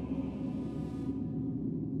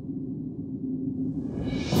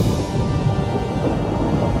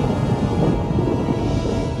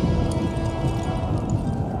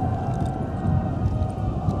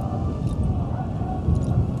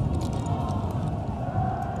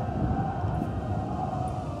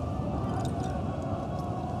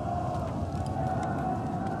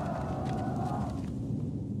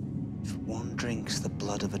 Drinks the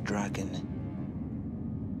blood of a dragon,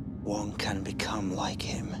 one can become like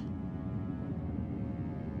him.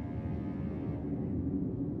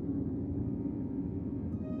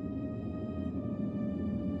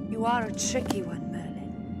 You are a tricky one,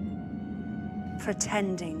 Merlin.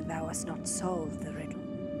 Pretending thou hast not solved the riddle.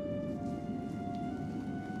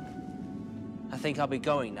 I think I'll be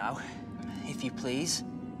going now, if you please.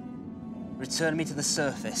 Return me to the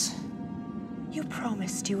surface. You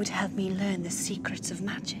promised you would help me learn the secrets of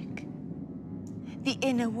magic. The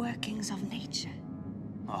inner workings of nature.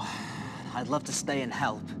 Oh, I'd love to stay and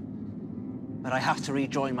help. But I have to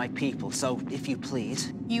rejoin my people, so if you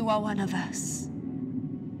please. You are one of us.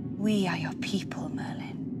 We are your people,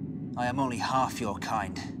 Merlin. I am only half your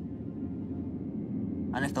kind.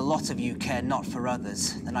 And if the lot of you care not for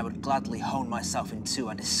others, then I would gladly hone myself in two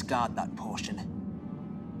and discard that portion.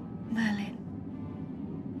 Merlin.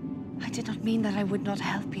 I did not mean that I would not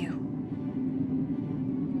help you.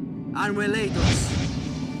 Anweledos.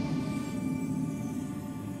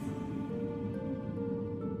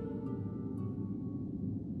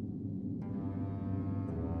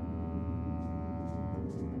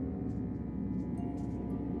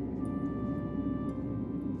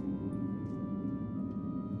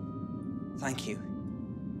 Thank you.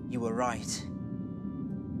 You were right.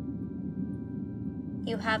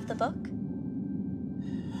 You have the book?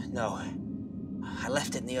 No. I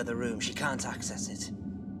left it in the other room. She can't access it.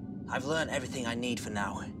 I've learned everything I need for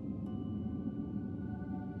now.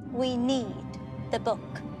 We need the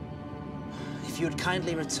book. If you would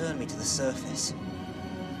kindly return me to the surface.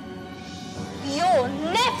 You're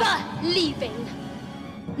never leaving!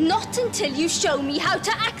 Not until you show me how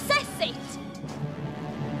to access it!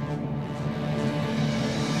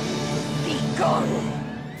 Be gone!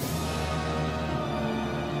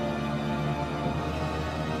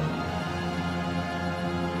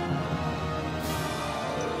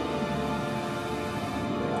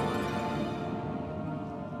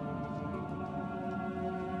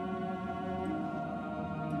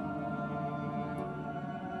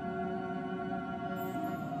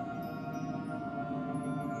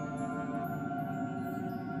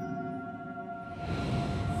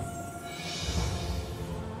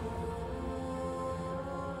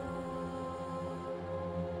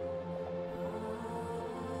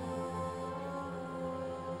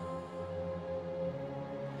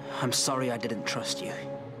 I'm sorry I didn't trust you.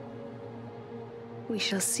 We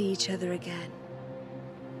shall see each other again.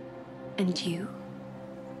 And you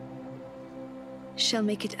shall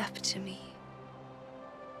make it up to me.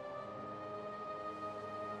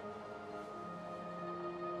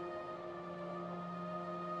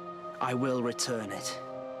 I will return it.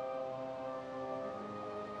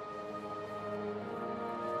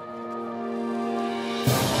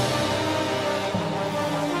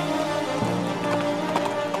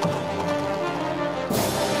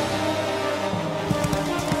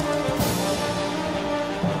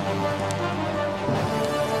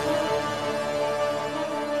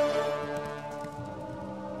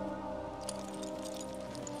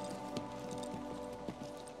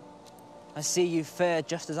 I see you fared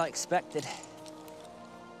just as I expected.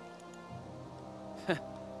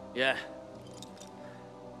 Yeah.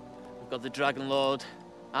 We've got the Dragon Lord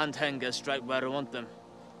and Henga straight where I want them.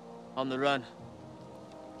 On the run.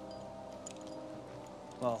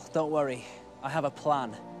 Well, don't worry. I have a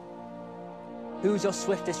plan. Who's your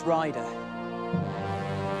swiftest rider?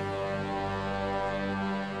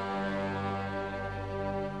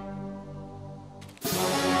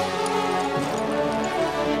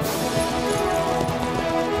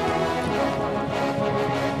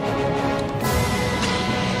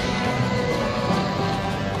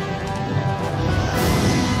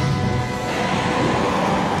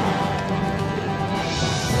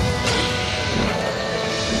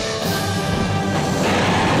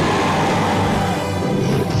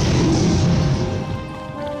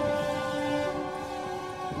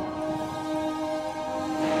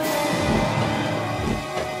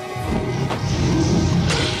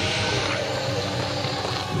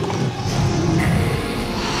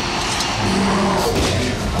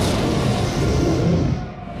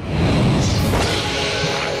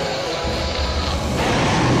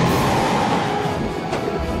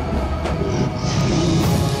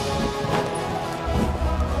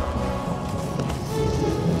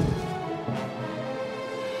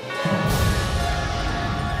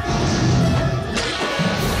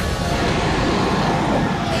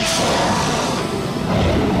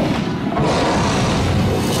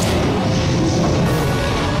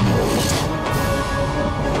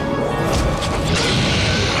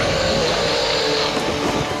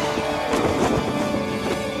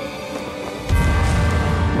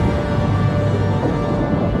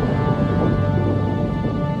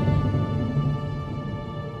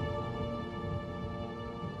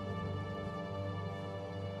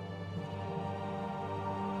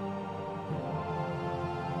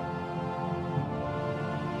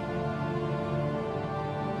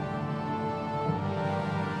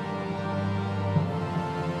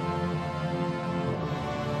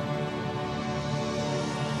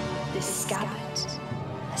 scabbard,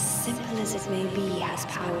 as simple as it may be, has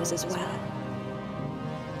powers as well.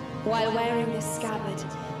 While wearing this scabbard,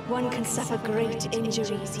 one can suffer great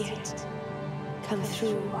injuries yet come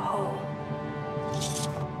through whole.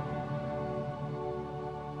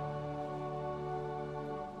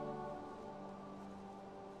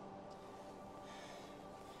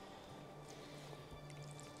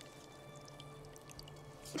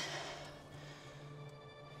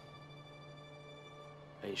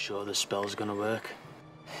 Are you sure the spell's gonna work?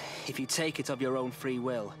 If you take it of your own free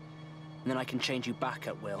will, then I can change you back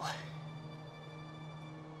at will.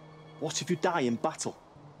 What if you die in battle?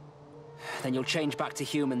 Then you'll change back to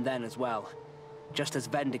human then as well, just as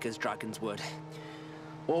Vendiger's dragons would.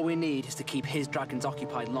 All we need is to keep his dragons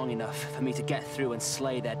occupied long enough for me to get through and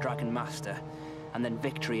slay their dragon master, and then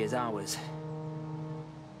victory is ours.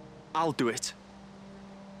 I'll do it.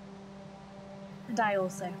 And I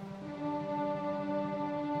also.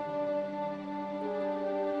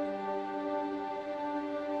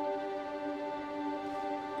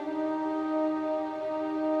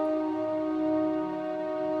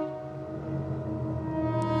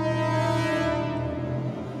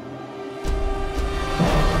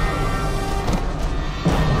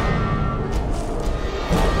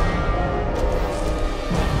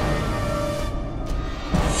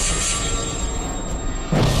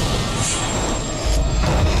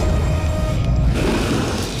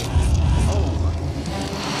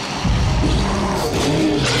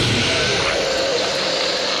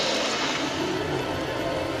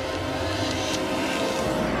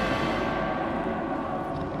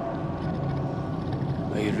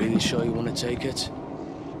 Sure you want to take it?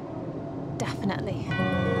 Definitely.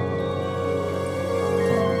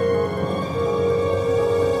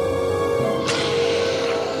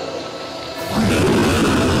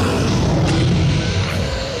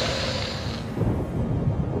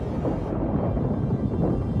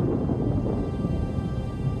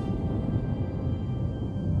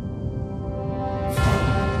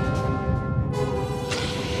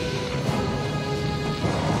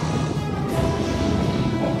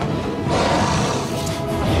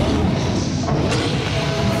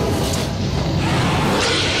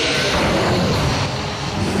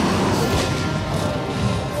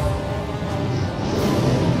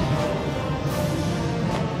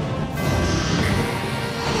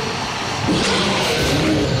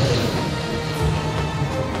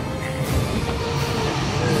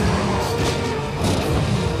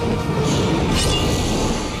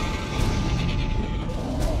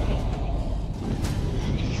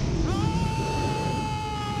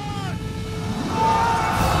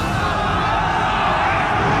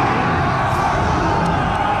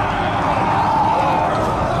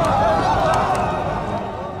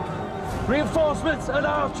 Reinforcements and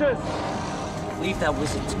archers! Leave that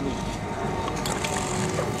wizard to me.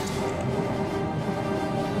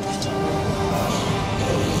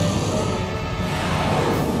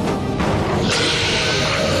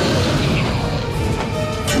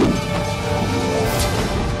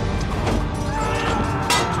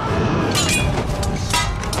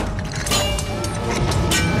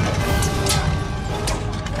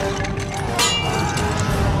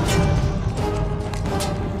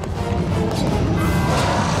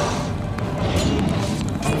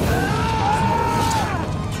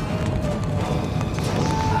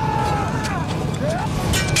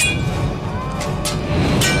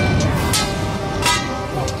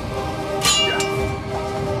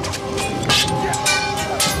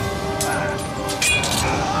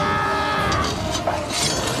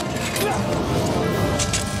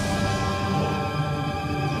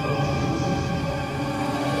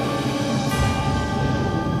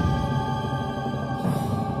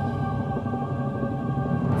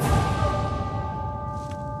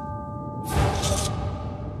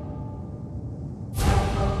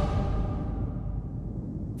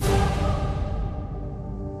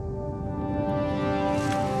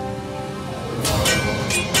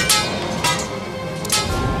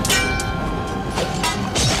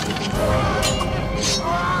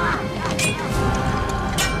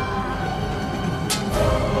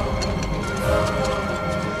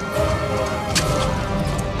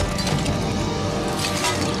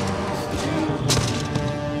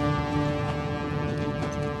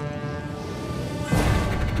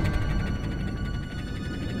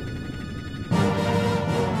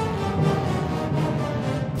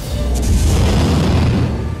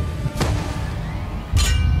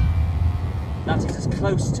 That is as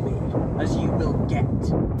close to me as you will get.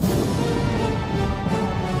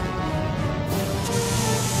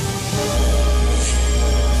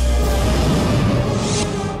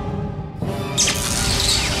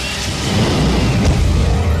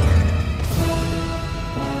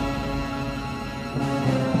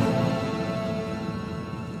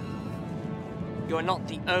 You are not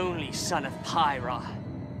the only son of Pyra.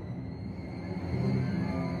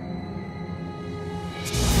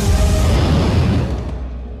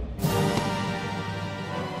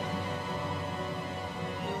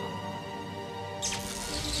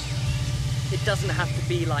 It doesn't have to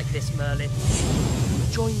be like this, Merlin.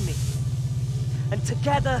 Join me. And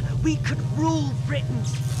together we could rule Britain.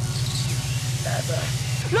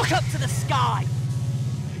 Never. Look up to the sky.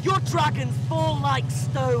 Your dragons fall like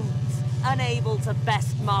stones, unable to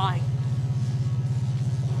best mine.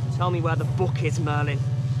 Tell me where the book is, Merlin.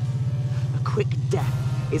 A quick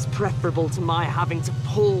death is preferable to my having to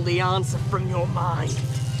pull the answer from your mind.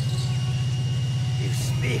 You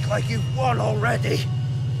speak like you've won already.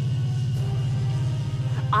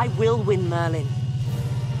 I will win, Merlin.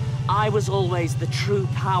 I was always the true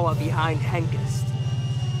power behind Hengist.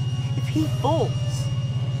 If he falls,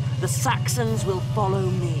 the Saxons will follow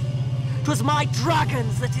me. 'Twas my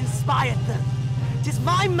dragons that inspired them. 'Tis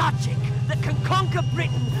my magic that can conquer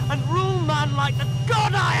Britain and rule man like the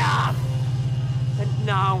god I am. And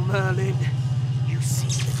now, Merlin, you see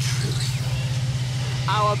the truth.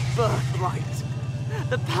 Our birthright.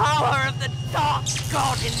 The power of the dark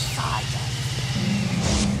god inside us.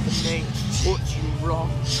 The mage taught you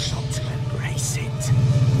wrong not to embrace it.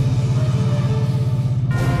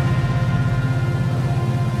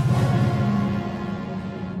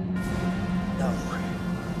 No.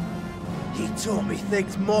 He taught me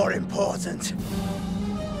things more important.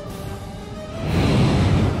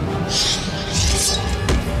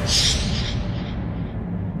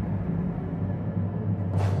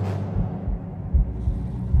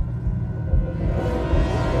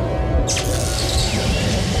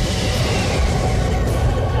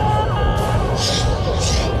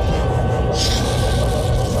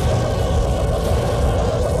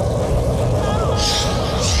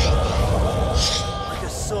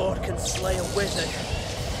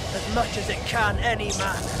 Any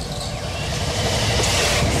man.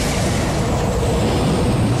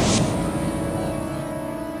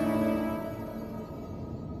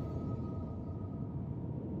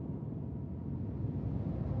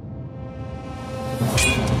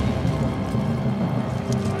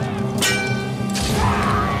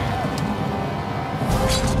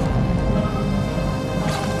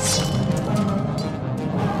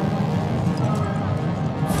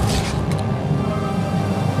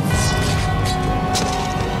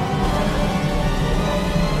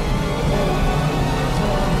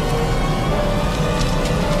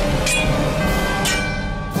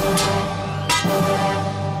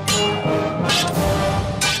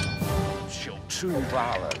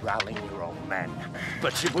 Rallying your own men,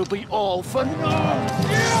 but it will be all for naught!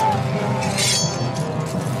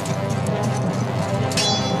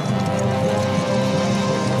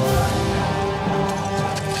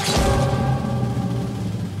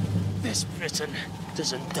 This Britain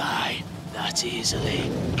doesn't die that easily.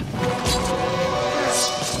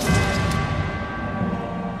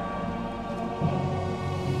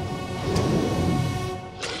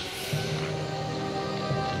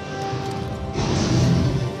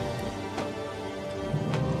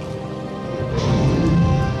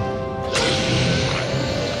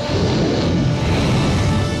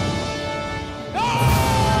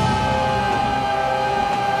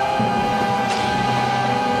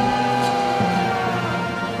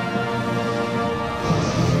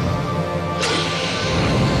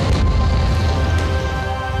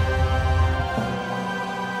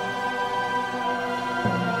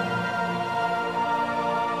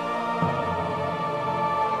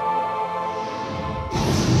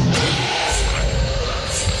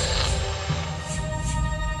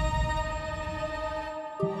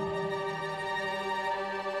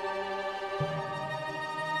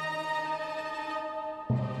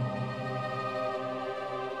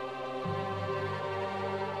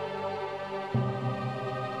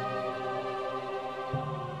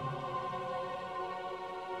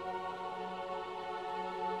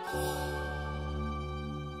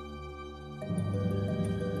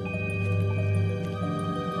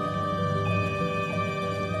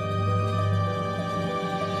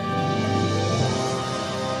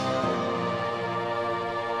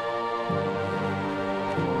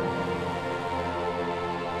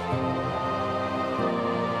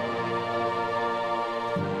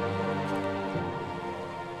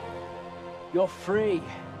 You're free.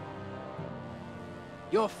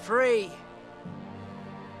 You're free.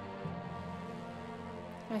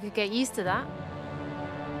 I could get used to that.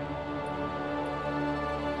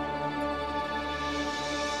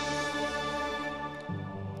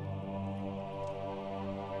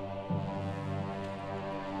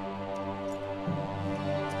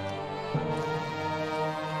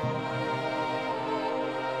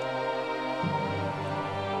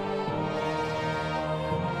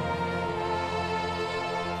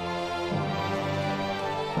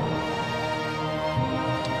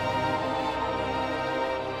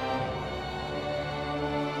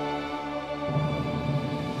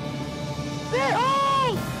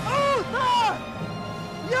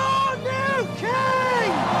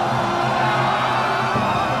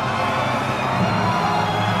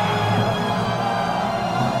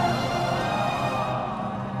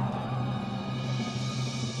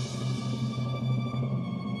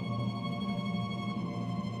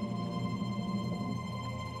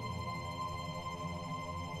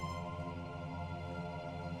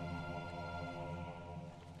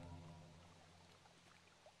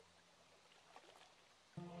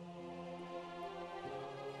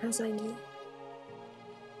 as I knew.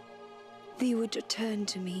 Thee would return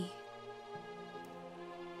to me.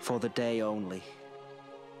 For the day only.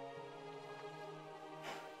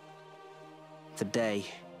 The day.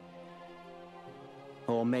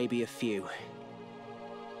 Or maybe a few.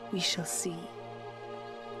 We shall see.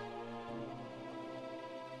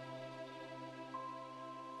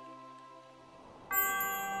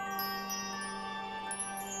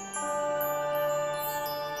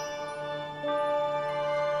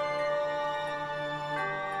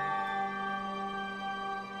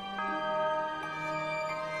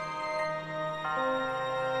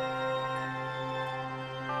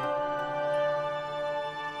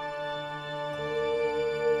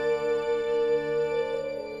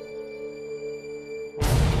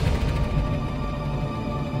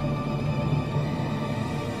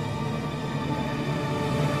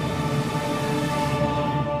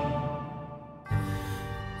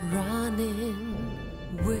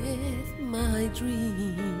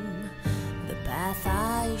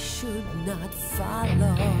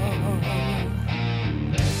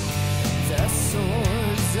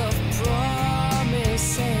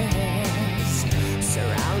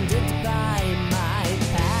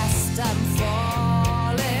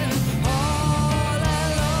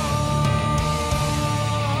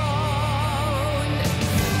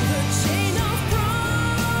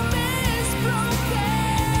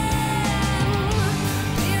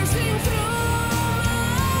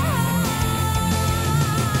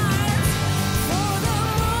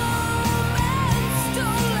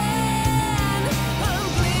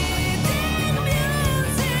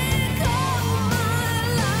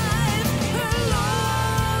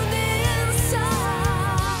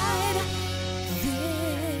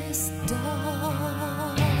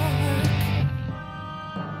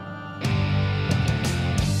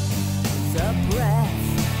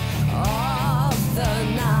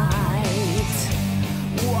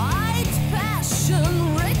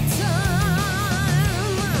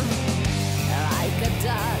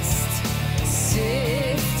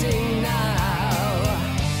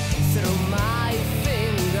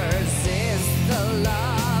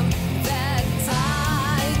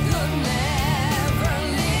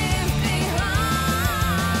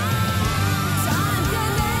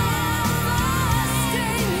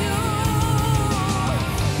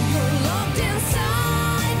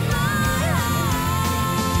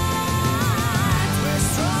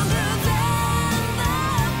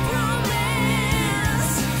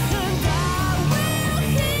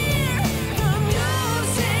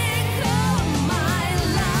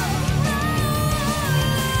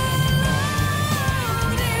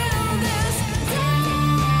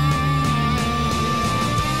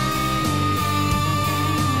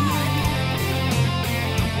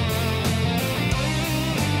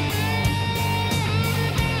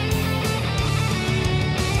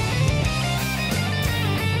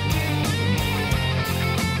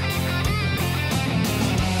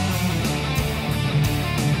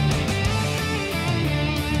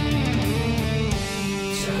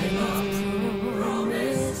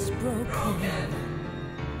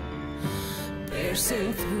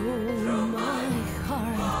 Piercing through my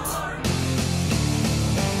heart.